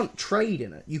 You can't trade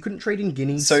in it. You couldn't trade in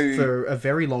guineas for a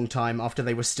very long time after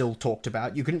they were still talked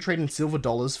about. You couldn't trade in silver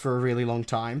dollars for a really long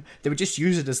time. They would just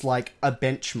use it as, like, a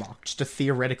benchmark, just a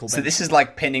theoretical benchmark. So this is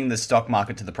like pinning the stock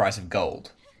market to the price of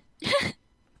gold.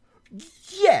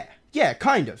 Yeah,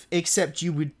 kind of. Except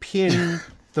you would pin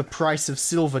the price of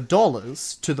silver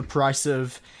dollars to the price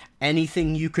of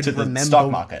anything you could remember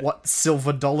stock market. What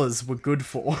silver dollars were good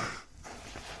for.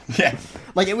 Yeah.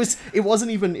 Like, it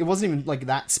wasn't even like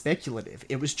that speculative.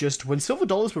 It was just, when silver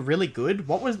dollars were really good,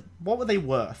 what were they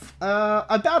worth?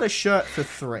 About a shirt for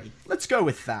 $3. Let's go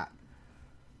with that.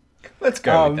 Let's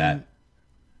go with that.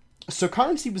 So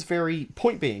currency was very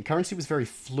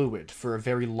fluid for a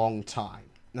very long time.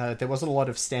 There wasn't a lot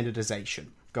of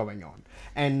standardization going on.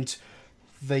 And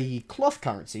the cloth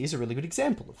currency is a really good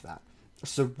example of that.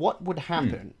 So what would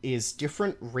happen is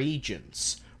different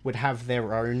regions would have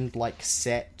their own, like,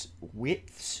 set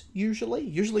widths, usually.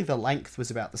 Usually the length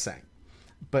was about the same.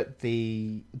 But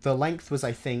the length was,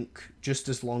 I think, just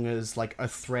as long as, like, a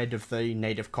thread of the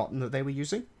native cotton that they were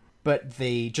using. But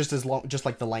just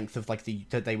like the length of, like,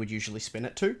 that they would usually spin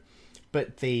it to.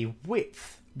 But the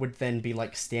width would then be,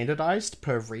 like, standardized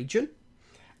per region.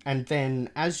 And then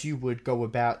as you would go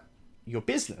about your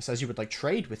business, as you would, like,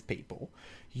 trade with people,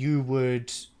 you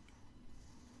would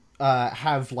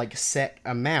have, like, set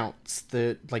amounts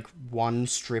that, like, one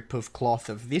strip of cloth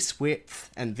of this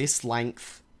width and this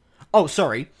length Oh,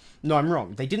 sorry. No, I'm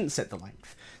wrong. They didn't set the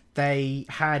length. They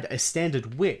had a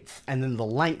standard width, and then the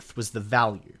length was the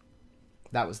value.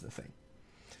 That was the thing.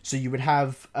 So you would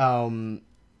have, to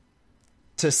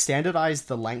standardize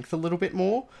the length a little bit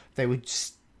more, they would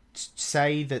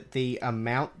say that the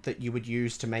amount that you would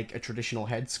use to make a traditional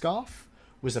headscarf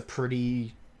was a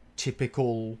pretty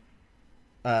typical,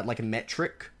 like a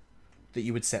metric that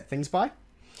you would set things by.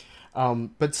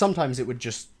 But sometimes it would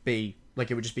just be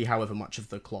however much of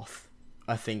the cloth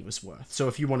a thing was worth. So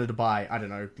if you wanted to buy, I don't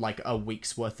know, like a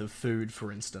week's worth of food,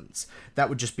 for instance, that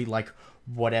would just be like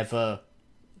whatever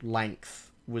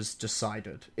length was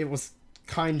decided. It was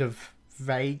kind of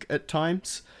vague at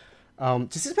times.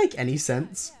 Does this make any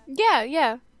sense?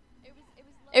 Yeah.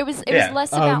 It was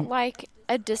less about like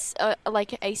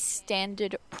a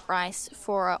standard price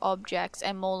for objects,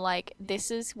 and more like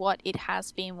this is what it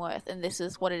has been worth, and this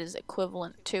is what it is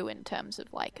equivalent to in terms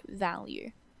of like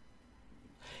value.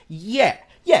 Yeah,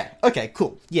 okay,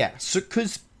 cool. Yeah, so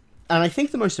and I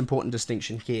think the most important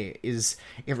distinction here is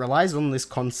it relies on this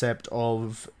concept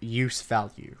of use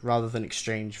value rather than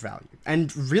exchange value,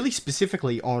 and really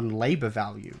specifically on labor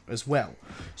value as well.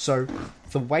 So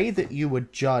the way that you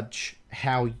would judge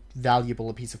how valuable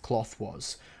a piece of cloth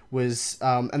was,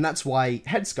 and that's why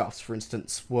headscarves, for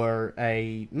instance, were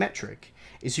a metric,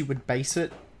 is you would base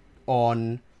it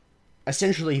on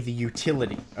essentially the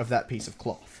utility of that piece of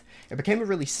cloth. It became a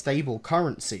really stable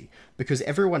currency because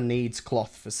everyone needs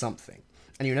cloth for something.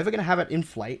 And you're never going to have it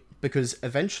inflate because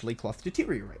eventually cloth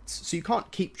deteriorates. So you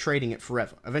can't keep trading it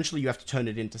forever. Eventually you have to turn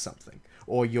it into something,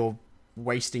 or you're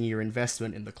wasting your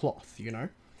investment in the cloth, you know?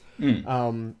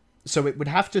 So it would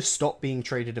have to stop being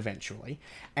traded eventually,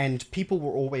 and people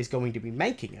were always going to be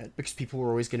making it because people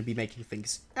were always going to be making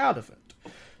things out of it.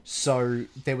 So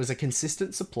there was a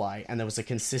consistent supply, and there was a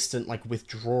consistent, like,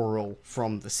 withdrawal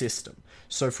from the system.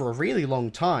 So for a really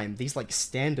long time, these, like,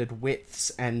 standard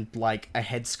widths and, like, a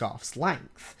headscarf's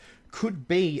length could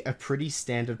be a pretty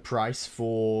standard price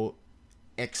for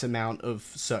X amount of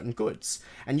certain goods.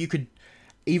 And you could,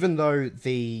 even though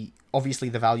obviously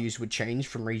the values would change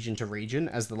from region to region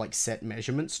as the, like, set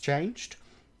measurements changed,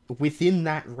 within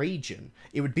that region,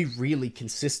 it would be really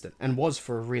consistent, and was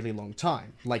for a really long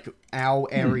time. Like, our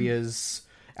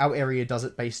area does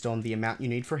it based on the amount you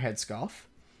need for a headscarf,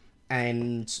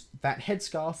 and that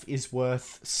headscarf is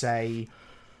worth, say,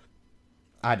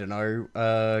 I don't know,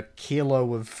 a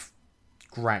kilo of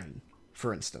grain,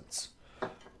 for instance.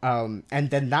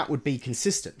 And then that would be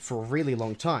consistent for a really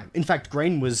long time. In fact,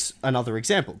 grain was another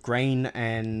example. Grain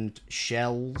and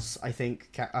shells, I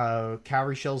think,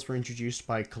 cowrie shells were introduced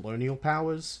by colonial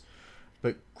powers.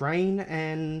 But grain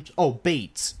and...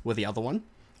 beads were the other one,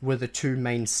 were the two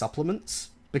main supplements.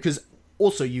 Because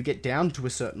also you get down to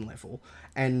a certain level,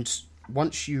 and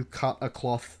once you cut a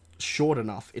cloth short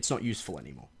enough, it's not useful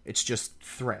anymore. It's just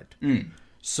thread.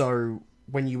 So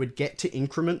when you would get to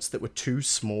increments that were too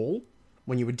small,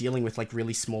 when you were dealing with, like,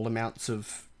 really small amounts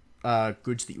of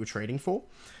goods that you were trading for,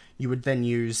 you would then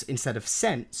use, instead of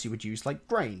cents, you would use, like,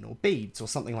 grain or beads or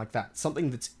something like that.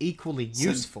 Something that's equally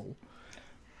useful.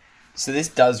 So this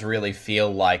does really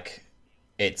feel like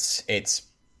it's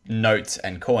notes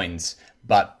and coins,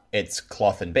 but it's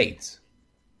cloth and beads.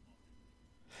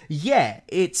 Yeah,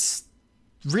 it's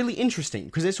really interesting,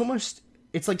 because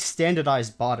it's like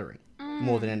standardized bartering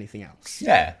more than anything else.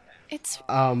 Yeah.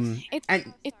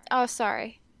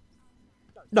 Sorry.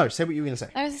 No, say what you were going to say.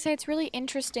 I was going to say, it's really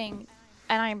interesting,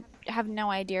 and I have no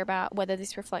idea about whether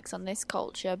this reflects on this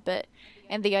culture,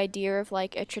 and the idea of,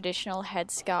 like, a traditional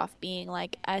headscarf being,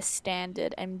 like, a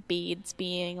standard, and beads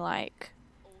being, like,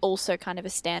 also kind of a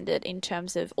standard in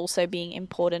terms of also being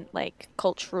important, like,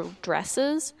 cultural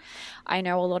dresses. I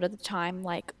know a lot of the time,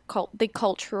 like, the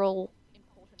cultural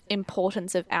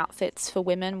importance of outfits for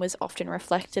women was often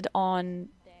reflected on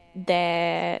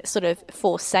their sort of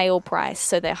for sale price,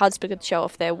 so their husband could show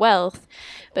off their wealth,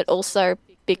 but also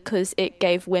because it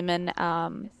gave women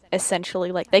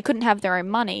essentially, like, they couldn't have their own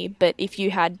money, but if you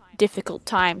had difficult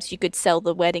times, you could sell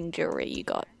the wedding jewelry you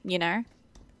got, you know?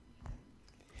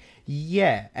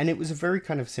 Yeah, and it was a very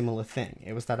kind of similar thing.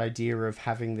 It was that idea of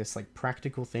having this, like,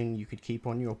 practical thing you could keep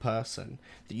on your person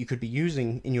that you could be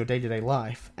using in your day-to-day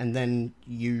life, and then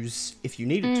use, if you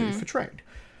needed to, for trade.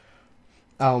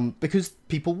 Because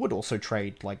people would also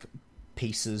trade, like,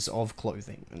 pieces of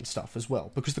clothing and stuff as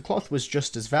well, because the cloth was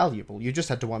just as valuable. You just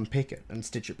had to unpick it and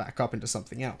stitch it back up into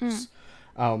something else.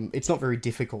 It's not very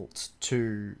difficult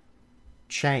to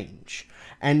change.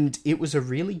 And it was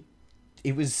really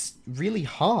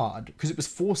hard, because it was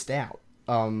forced out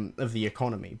of the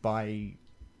economy by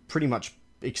pretty much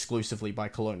exclusively by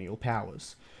colonial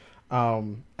powers.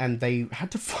 And they had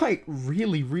to fight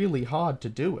really, really hard to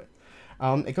do it.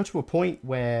 It got to a point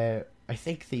where I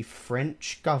think the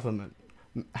French government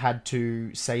had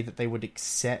to say that they would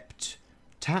accept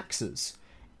taxes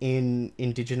in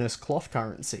indigenous cloth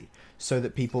currency so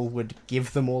that people would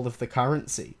give them all of the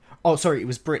currency. Oh, sorry, it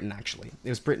was Britain, actually. It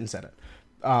was Britain said it.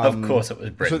 Of course it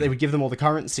was Britain. So they would give them all the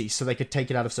currency so they could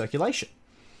take it out of circulation.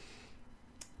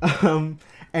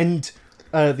 And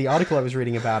the article I was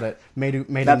reading about it made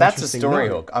now an that's a interesting story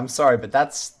note. hook. I'm sorry, but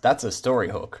that's a story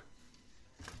hook.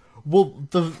 Well,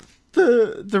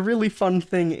 the really fun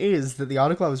thing is that the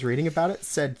article I was reading about it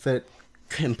said that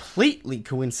completely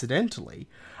coincidentally,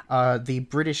 the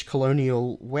British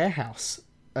colonial warehouse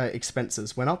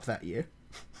expenses went up that year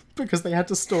because they had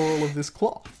to store all of this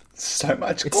cloth. So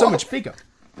much. It's so much bigger.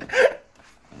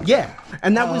 Yeah,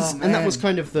 and that was man.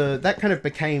 kind of that kind of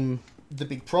became the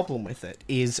big problem with it.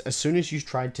 Is as soon as you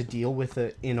tried to deal with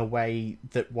it in a way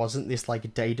that wasn't this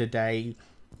like day-to-day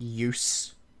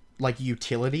use, like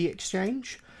utility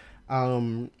exchange,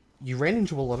 you ran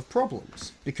into a lot of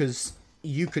problems because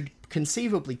you could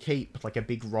conceivably keep like a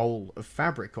big roll of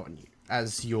fabric on you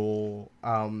as your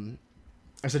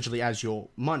essentially as your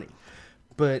money.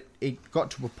 But it got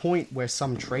to a point where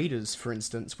some traders, for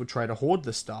instance, would try to hoard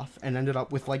the stuff and ended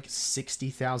up with like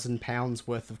 £60,000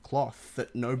 worth of cloth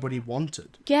that nobody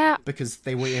wanted. Yeah. Because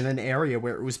they were in an area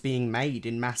where it was being made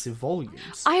in massive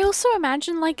volumes. I also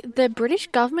imagine, like, the British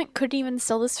government couldn't even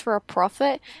sell this for a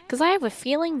profit, because I have a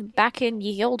feeling back in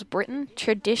ye olde Britain,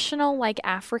 traditional, like,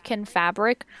 African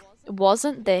fabric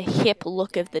wasn't the hip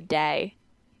look of the day.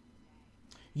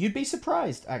 You'd be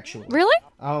surprised, actually. Really?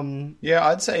 Yeah,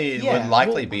 I'd say it would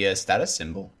likely be a status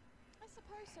symbol.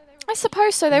 I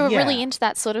suppose so. They were Yeah. really into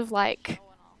that sort of, like,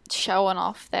 showing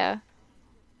off their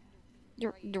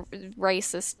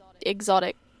racist,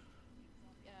 exotic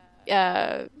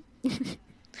shit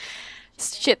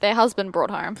their husband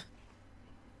brought home.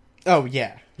 Oh,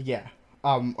 yeah, yeah.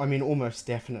 I mean, almost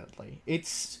definitely.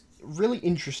 It's really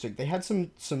interesting. They had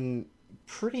some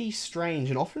pretty strange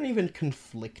and often even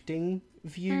conflicting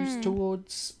views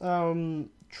towards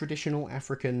traditional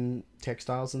African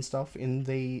textiles and stuff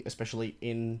especially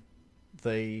in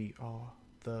the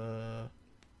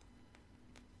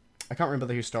I can't remember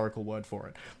the historical word for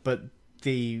it, but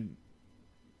the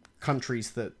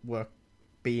countries that were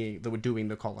doing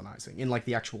the colonizing in like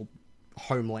the actual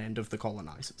homeland of the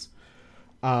colonizers.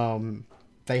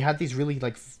 They had these really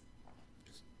like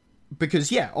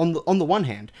because yeah, on the one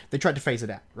hand, they tried to phase it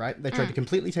out, right? They tried to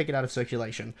completely take it out of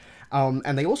circulation,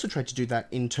 and they also tried to do that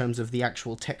in terms of the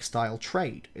actual textile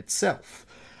trade itself.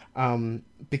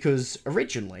 Because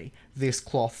originally, this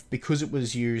cloth, because it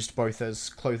was used both as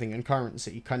clothing and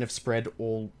currency, kind of spread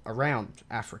all around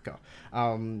Africa.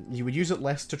 You would use it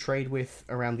less to trade with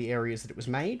around the areas that it was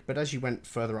made, but as you went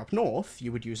further up north,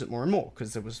 you would use it more and more,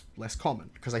 because it was less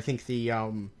common. Because I think the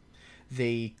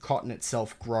cotton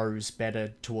itself grows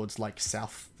better towards like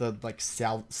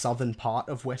southern part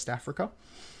of West Africa.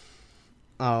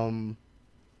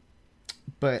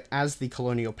 But as the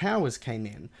colonial powers came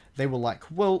in, they were like,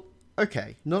 well,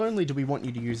 okay, not only do we want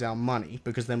you to use our money,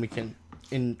 because then we can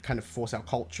kind of force our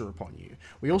culture upon you,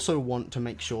 we also want to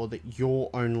make sure that you're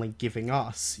only giving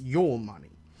us your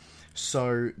money.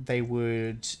 So they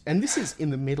would, and this is in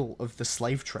the middle of the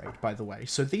slave trade, by the way.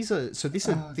 So these are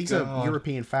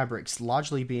European fabrics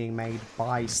largely being made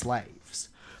by slaves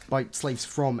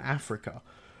from Africa.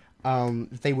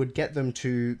 They would get them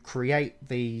to create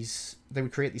these. They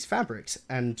would create these fabrics,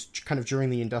 and kind of during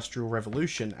the Industrial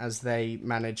Revolution, as they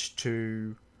managed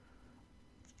to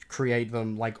create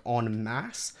them like en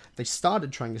masse, they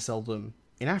started trying to sell them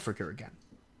in Africa again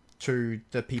to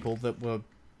the people that were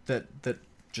that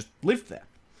just lived there.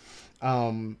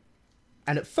 And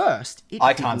at first,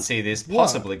 I can't see this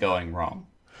possibly going wrong.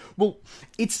 Well,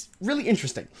 it's really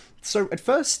interesting. So at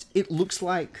first, it looks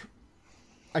like...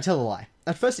 I tell a lie.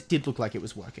 At first, it did look like it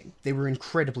was working. They were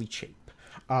incredibly cheap.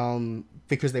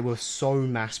 Because they were so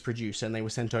mass-produced and they were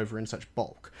sent over in such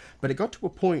bulk. But it got to a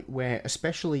point where,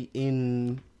 especially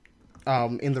in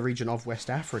the region of West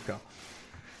Africa,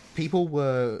 people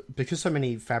were, because so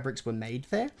many fabrics were made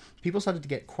there, people started to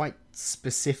get quite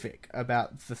specific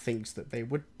about the things that they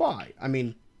would buy. I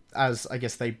mean, as I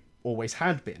guess they always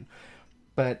had been.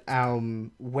 But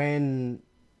when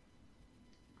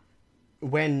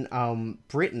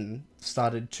Britain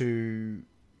started to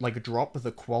like drop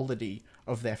the quality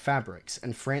of their fabrics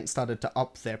and France started to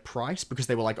up their price because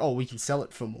they were like, oh, we can sell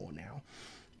it for more now,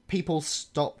 people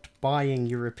stopped buying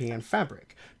European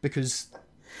fabric because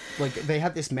like they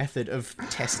had this method of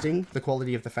testing the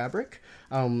quality of the fabric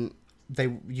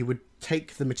you would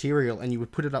take the material and you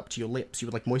would put it up to your lips. You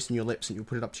would like moisten your lips and you would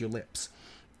put it up to your lips.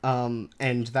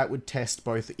 And that would test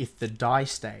both if the dye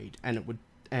stayed,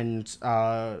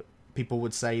 people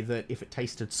would say that if it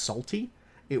tasted salty,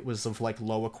 it was of like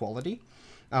lower quality.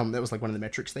 That was like one of the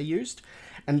metrics they used.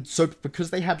 And so because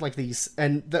they had like these,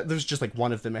 and that was just like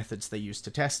one of the methods they used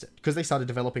to test it, because they started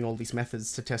developing all these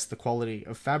methods to test the quality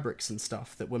of fabrics and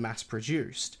stuff that were mass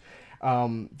produced.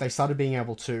 They started being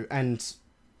able to, and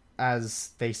as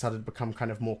they started to become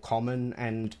kind of more common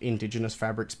and indigenous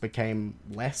fabrics became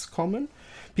less common,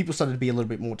 people started to be a little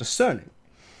bit more discerning.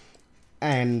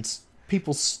 And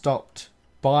people stopped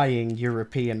buying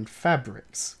European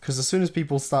fabrics, because as soon as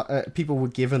people were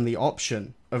given the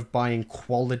option of buying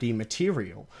quality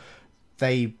material,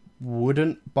 they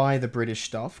wouldn't buy the British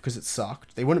stuff because it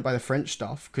sucked. They wouldn't buy the French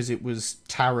stuff because it was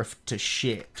tariffed to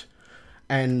shit.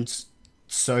 And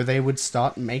so they would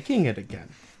start making it again.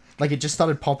 Like, it just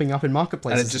started popping up in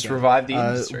marketplaces and it just again. revived the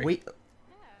industry.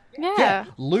 Yeah.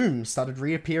 Looms started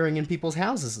reappearing in people's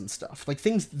houses and stuff. Like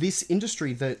this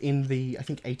industry that in the, I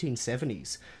think,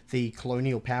 1870s, the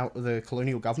colonial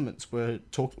governments were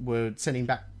sending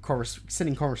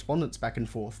correspondence back and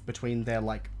forth between their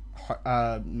like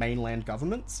mainland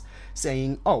governments,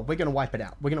 saying, "Oh, we're going to wipe it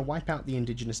out. We're going to wipe out the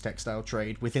indigenous textile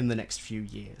trade within the next few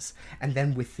years." And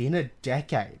then within a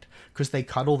decade, because they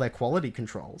cut all their quality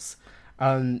controls,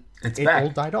 it all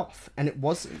died off, and it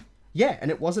wasn't. Yeah,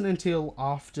 and it wasn't until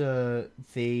after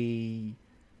the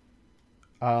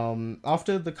kind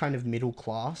of middle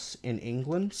class in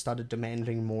England started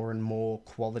demanding more and more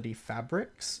quality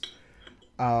fabrics,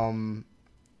 the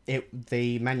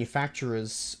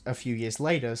manufacturers a few years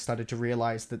later started to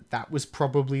realize that was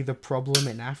probably the problem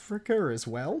in Africa as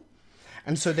well.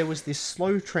 And so there was this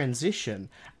slow transition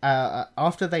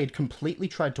after they had completely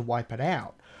tried to wipe it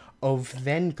out, of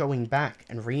then going back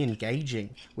and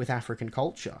re-engaging with African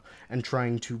culture and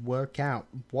trying to work out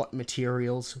what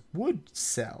materials would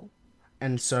sell.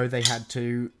 And so they had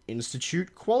to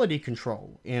institute quality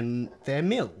control in their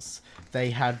mills.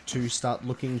 They had to start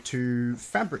looking to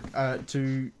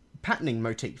to patterning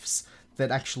motifs that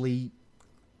actually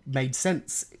made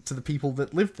sense to the people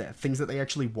that lived there, things that they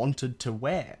actually wanted to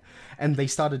wear. And they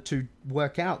started to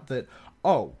work out that,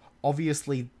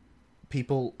 obviously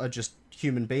people are just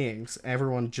human beings.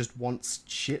 Everyone just wants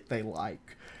shit they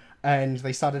like. And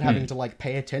they started having to like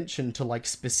pay attention to like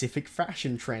specific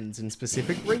fashion trends in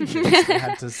specific regions. They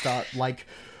had to start like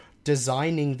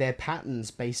designing their patterns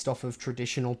based off of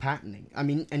traditional patterning. I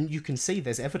mean, and you can see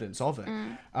there's evidence of it.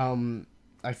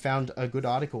 I found a good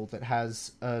article that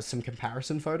has some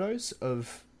comparison photos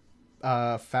of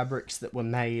fabrics that were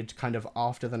made kind of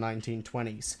after the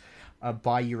 1920s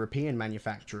by European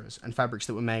manufacturers, and fabrics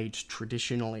that were made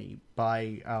traditionally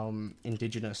by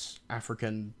indigenous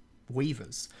African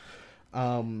weavers.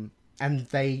 And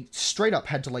they straight up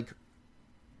had to like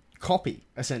copy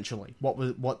essentially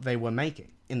what they were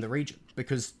making in the region,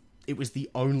 because it was the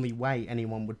only way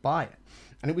anyone would buy it.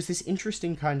 And it was this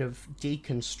interesting kind of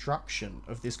deconstruction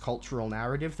of this cultural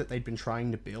narrative that they'd been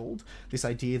trying to build. This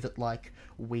idea that, like,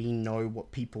 we know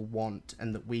what people want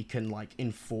and that we can, like,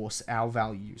 enforce our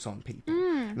values on people.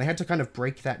 And they had to kind of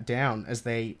break that down as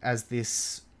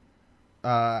this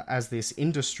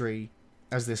industry,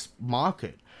 as this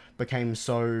market became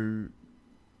so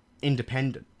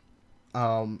independent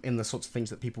in the sorts of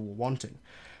things that people were wanting.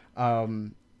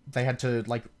 They had to,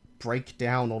 like, break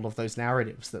down all of those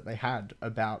narratives that they had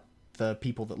about the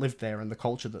people that lived there and the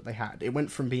culture that they had. It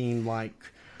went from being like,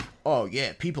 oh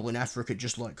yeah, people in Africa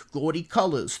just like gaudy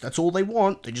colours, that's all they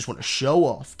want, they just want to show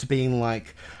off, to being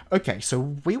like, okay, so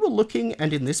we were looking,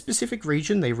 and in this specific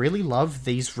region they really love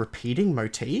these repeating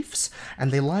motifs, and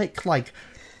they like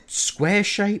square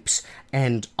shapes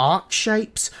and arc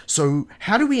shapes, so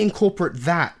how do we incorporate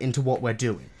that into what we're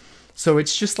doing? So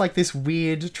it's just like this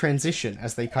weird transition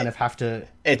as they kind of have to...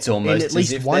 It's almost in at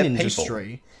least as if one they're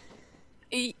industry.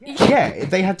 Yeah. Yeah,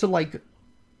 they had to like...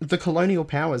 The colonial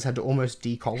powers had to almost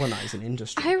decolonize an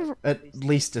industry, at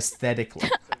least aesthetically,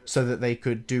 so that they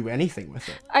could do anything with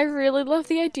it. I really love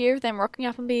the idea of them rocking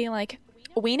up and being like,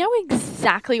 we know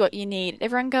exactly what you need.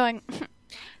 Everyone going,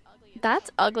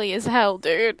 that's ugly as hell,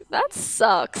 dude. That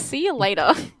sucks. See you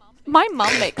later. My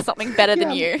mum makes something better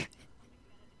than you.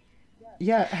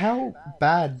 Yeah, how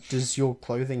bad does your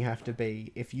clothing have to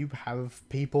be if you have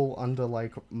people under,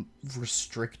 like,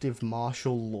 restrictive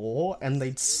martial law and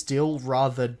they'd still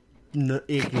rather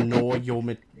ignore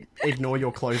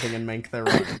your clothing and make their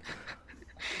own?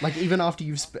 Like, even after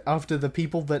after the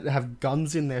people that have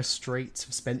guns in their streets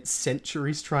have spent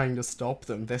centuries trying to stop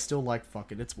them, they're still like,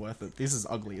 fuck it, it's worth it. This is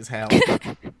ugly as hell.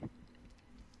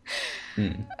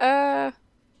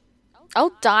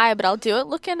 I'll die, but I'll do it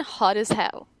looking hot as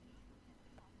hell.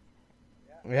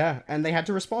 Yeah, and they had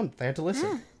to respond. They had to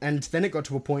listen. And then it got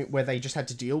to a point where they just had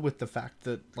to deal with the fact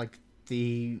that, like,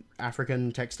 the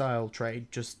African textile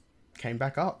trade just came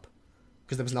back up.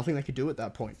 Because there was nothing they could do at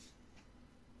that point.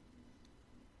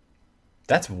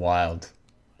 That's wild.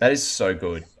 That is so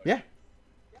good. Yeah.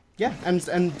 Yeah, and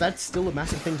that's still a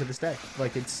massive thing to this day.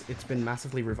 Like, it's been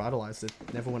massively revitalized. It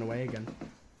never went away again.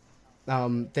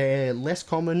 They're less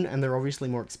common, and they're obviously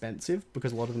more expensive,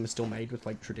 because a lot of them are still made with,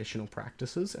 like, traditional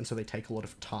practices, and so they take a lot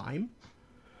of time.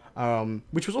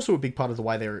 Which was also a big part of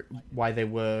why they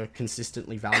were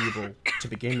consistently valuable to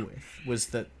begin with, was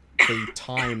that the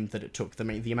time that it took,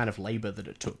 the amount of labor that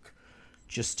it took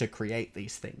just to create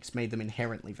these things, made them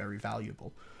inherently very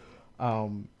valuable.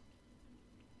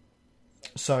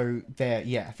 So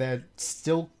they're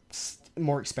still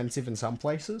more expensive in some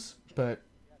places, but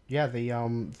yeah,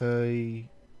 the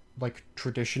like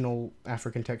traditional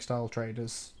African textile trade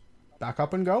is back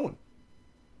up and going.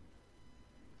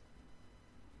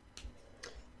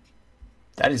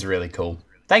 That is really cool.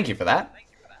 Thank you for that.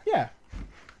 Yeah,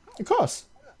 of course.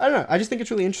 I don't know. I just think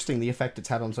it's really interesting the effect it's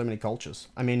had on so many cultures.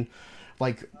 I mean,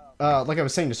 like I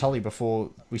was saying to Tully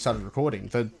before we started recording,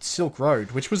 the Silk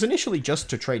Road, which was initially just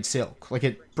to trade silk, like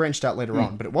it branched out later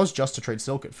on, but it was just to trade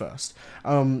silk at first,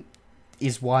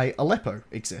 is why Aleppo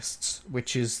exists,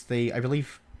 which is I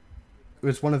believe, it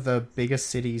was one of the biggest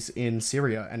cities in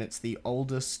Syria, and it's the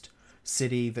oldest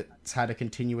city that's had a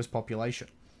continuous population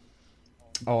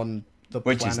on the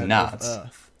planet of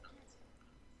Earth.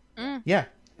 Yeah,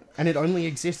 and it only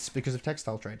exists because of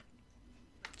textile trade.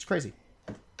 It's crazy.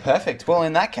 Perfect. Well,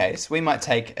 in that case, we might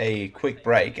take a quick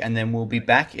break, and then we'll be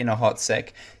back in a hot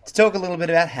sec to talk a little bit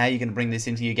about how you can bring this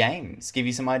into your games, give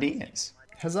you some ideas.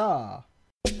 Huzzah!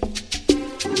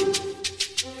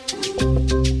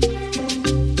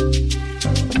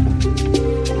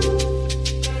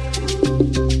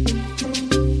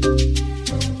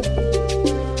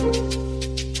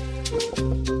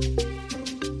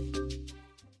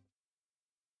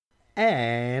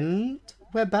 And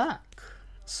we're back.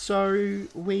 So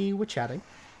we were chatting,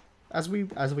 as we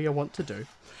are wont to do,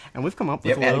 and we've come up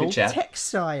with a little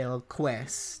textile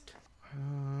quest.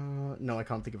 No, I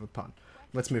can't think of a pun.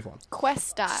 Let's move on. Quest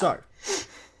style. So,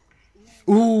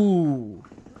 ooh,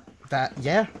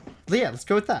 let's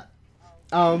go with that.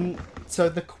 So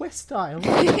the quest style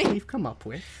that we've come up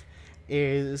with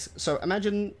is, so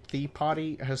imagine the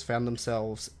party has found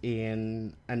themselves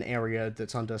in an area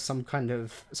that's under some kind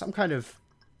of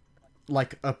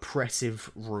like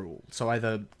oppressive rule. So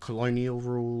either colonial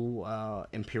rule,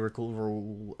 empirical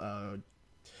rule,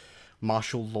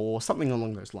 martial law, something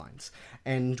along those lines.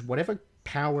 And whatever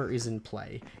power is in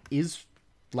play is,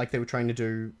 like they were trying to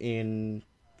do in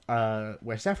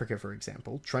West Africa, for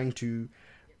example, trying to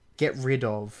get rid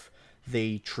of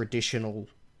the traditional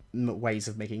ways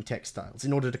of making textiles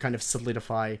in order to kind of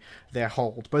solidify their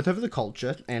hold both over the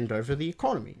culture and over the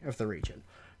economy of the region.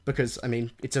 Because, I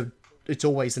mean, it's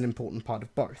always an important part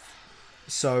of both.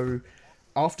 So,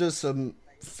 after some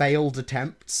failed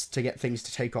attempts to get things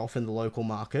to take off in the local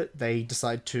market, they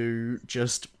decide to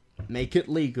just make it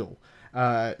legal.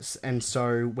 And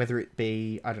so, whether it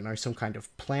be, I don't know, some kind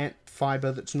of plant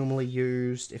fiber that's normally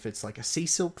used, if it's like a sea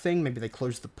silk thing, maybe they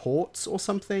close the ports or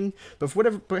something. But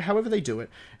however they do it,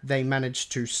 they manage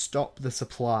to stop the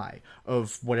supply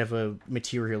of whatever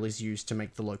material is used to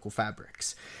make the local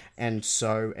fabrics. And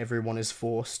so everyone is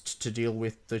forced to deal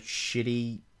with the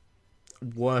shitty,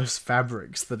 worse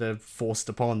fabrics that are forced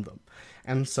upon them.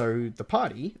 And so the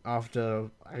party,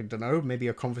 after, I don't know, maybe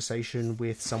a conversation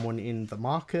with someone in the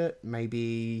market,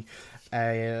 maybe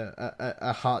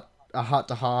a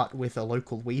heart-to-heart with a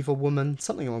local weaver woman,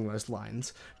 something along those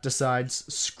lines,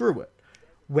 decides, screw it,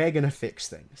 we're going to fix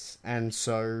things. And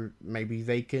so maybe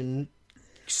they can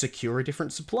secure a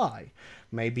different supply.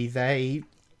 Maybe they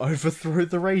overthrow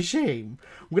the regime.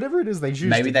 Whatever it is they choose to do.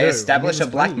 Maybe they establish a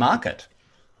black market.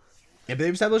 Maybe they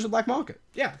establish a black market.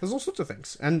 Yeah, there's all sorts of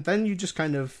things. And then you just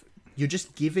you're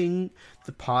just giving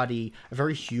the party a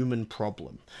very human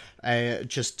problem.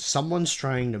 Just someone's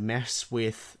trying to mess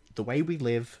with the way we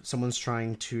live. Someone's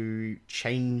trying to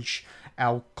change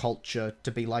our culture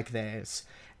to be like theirs.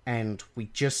 And we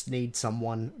just need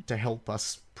someone to help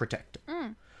us protect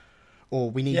it.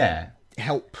 Or we need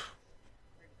help.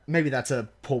 Maybe that's a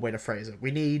poor way to phrase it.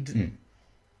 We need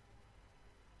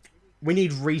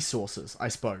resources, I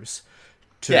suppose,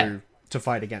 to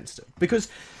fight against it. Because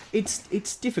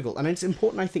it's difficult, and it's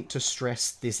important, I think, to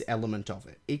stress this element of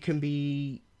it. It can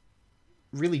be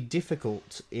really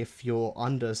difficult if you're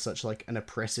under such like an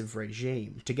oppressive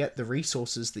regime to get the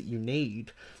resources that you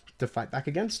need to fight back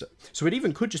against it. So it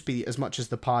even could just be as much as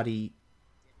the party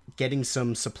getting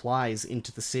some supplies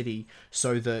into the city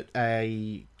so that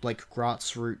a like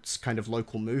grassroots kind of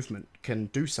local movement can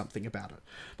do something about it.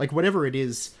 Like whatever it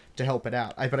is to help it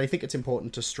out. But I think it's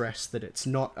important to stress that it's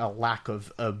not a lack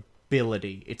of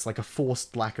ability. It's like a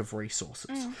forced lack of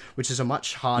resources, which is a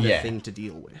much harder thing to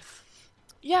deal with.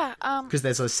 Yeah, because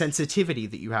there's a sensitivity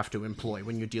that you have to employ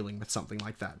when you're dealing with something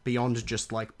like that, beyond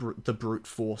just like the brute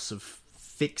force of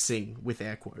fixing, with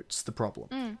air quotes, the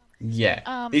problem.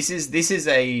 Yeah, this is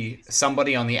a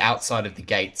somebody on the outside of the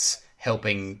gates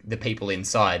helping the people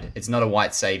inside. It's not a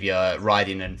white savior ride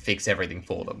in and fix everything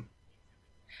for them.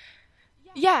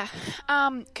 Yeah,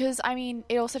 because, I mean,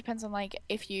 it also depends on, like,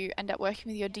 if you end up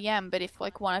working with your DM, but if,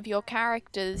 like, one of your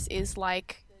characters is,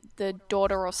 like, the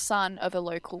daughter or son of a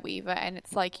local weaver, and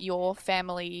it's, like, your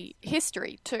family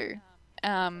history, too,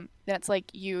 then it's,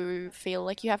 like, you feel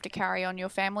like you have to carry on your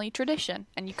family tradition,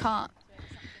 and you can't.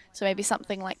 So maybe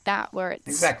something like that, where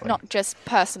it's not just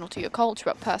personal to your culture,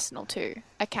 but personal to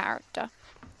a character.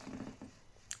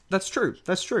 That's true.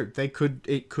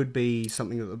 It could be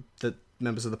something that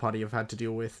members of the party have had to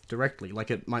deal with directly. Like,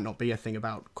 it might not be a thing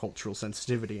about cultural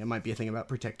sensitivity. It might be a thing about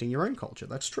protecting your own culture.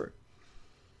 That's true.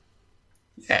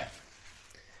 Yeah.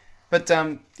 But,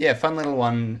 fun little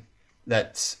one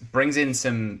that brings in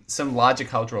some larger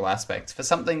cultural aspects for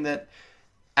something that,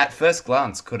 at first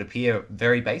glance, could appear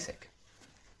very basic.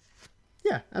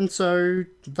 Yeah, and so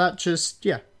that just,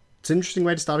 it's an interesting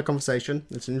way to start a conversation.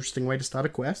 It's an interesting way to start a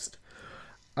quest.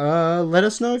 Let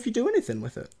us know if you do anything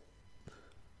with it.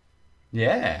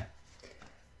 Yeah.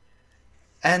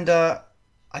 And I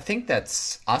think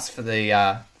that's us for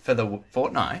the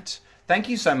fortnight. Thank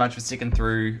you so much for sticking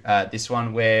through this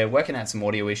one. We're working out some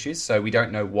audio issues, so we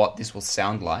don't know what this will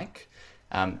sound like.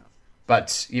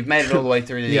 But you've made it all the way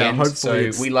through to the end, so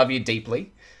we love you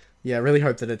deeply. Yeah, I really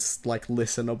hope that it's, like,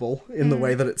 listenable in the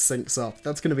way that it syncs up.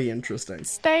 That's going to be interesting.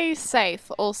 Stay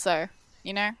safe, also,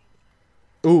 you know?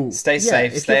 Ooh. Stay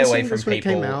safe, stay away from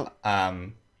people.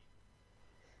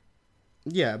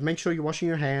 Yeah, make sure you're washing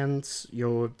your hands,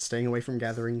 you're staying away from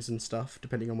gatherings and stuff,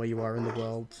 depending on where you are in the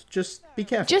world. Just be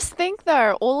careful. Just think,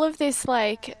 though, all of this,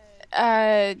 like,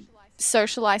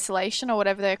 social isolation, or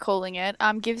whatever they're calling it,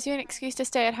 gives you an excuse to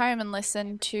stay at home and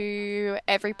listen to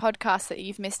every podcast that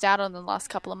you've missed out on in the last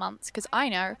couple of months, because I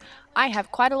know I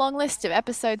have quite a long list of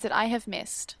episodes that I have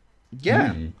missed.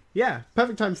 Yeah, yeah.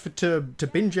 Perfect time to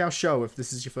binge our show if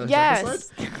this is your first episode.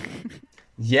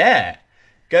 Yeah.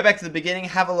 Go back to the beginning,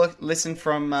 have a listen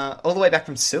from all the way back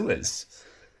from Sewers.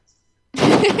 Ooh,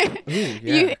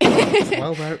 yeah.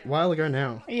 a while ago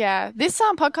now. Yeah, this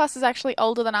podcast is actually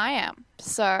older than I am,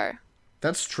 so...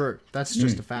 That's true. That's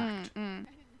just a fact.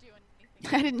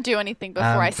 I didn't do anything before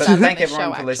I started thank this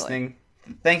everyone show, for listening.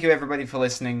 Thank you, everybody, for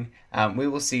listening. We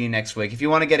will see you next week. If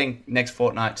you want to get in next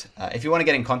fortnight, if you want to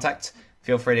get in contact,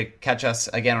 feel free to catch us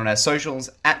again on our socials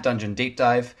at Dungeon Deep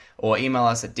Dive, or email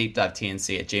us at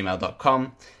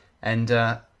deepdivetnc@gmail.com.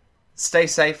 And stay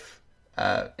safe.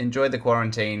 Enjoy the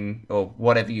quarantine, or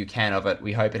whatever you can of it.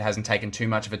 We hope it hasn't taken too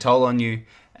much of a toll on you.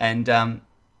 And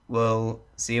we'll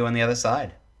see you on the other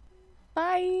side.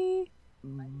 Bye.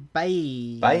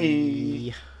 Bye.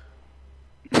 Bye.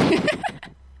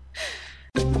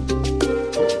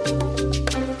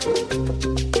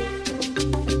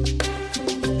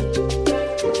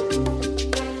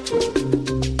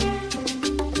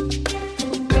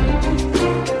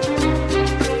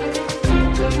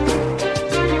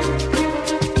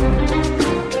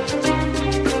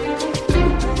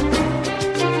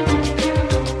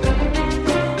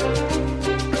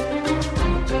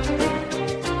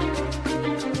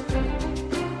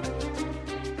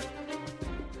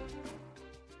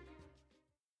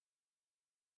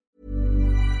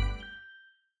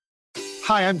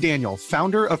 Hi, I'm Daniel,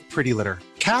 founder of Pretty Litter.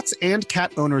 Cats and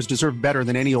cat owners deserve better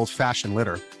than any old-fashioned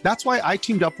litter. That's why I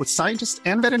teamed up with scientists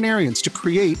and veterinarians to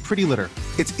create Pretty Litter.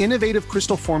 Its innovative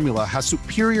crystal formula has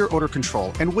superior odor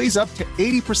control and weighs up to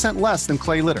 80% less than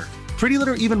clay litter. Pretty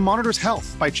Litter even monitors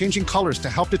health by changing colors to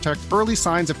help detect early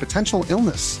signs of potential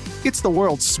illness. It's the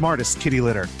world's smartest kitty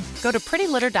litter. Go to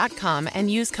prettylitter.com and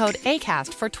use code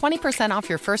ACAST for 20% off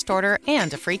your first order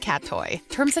and a free cat toy.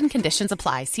 Terms and conditions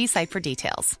apply. See site for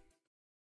details.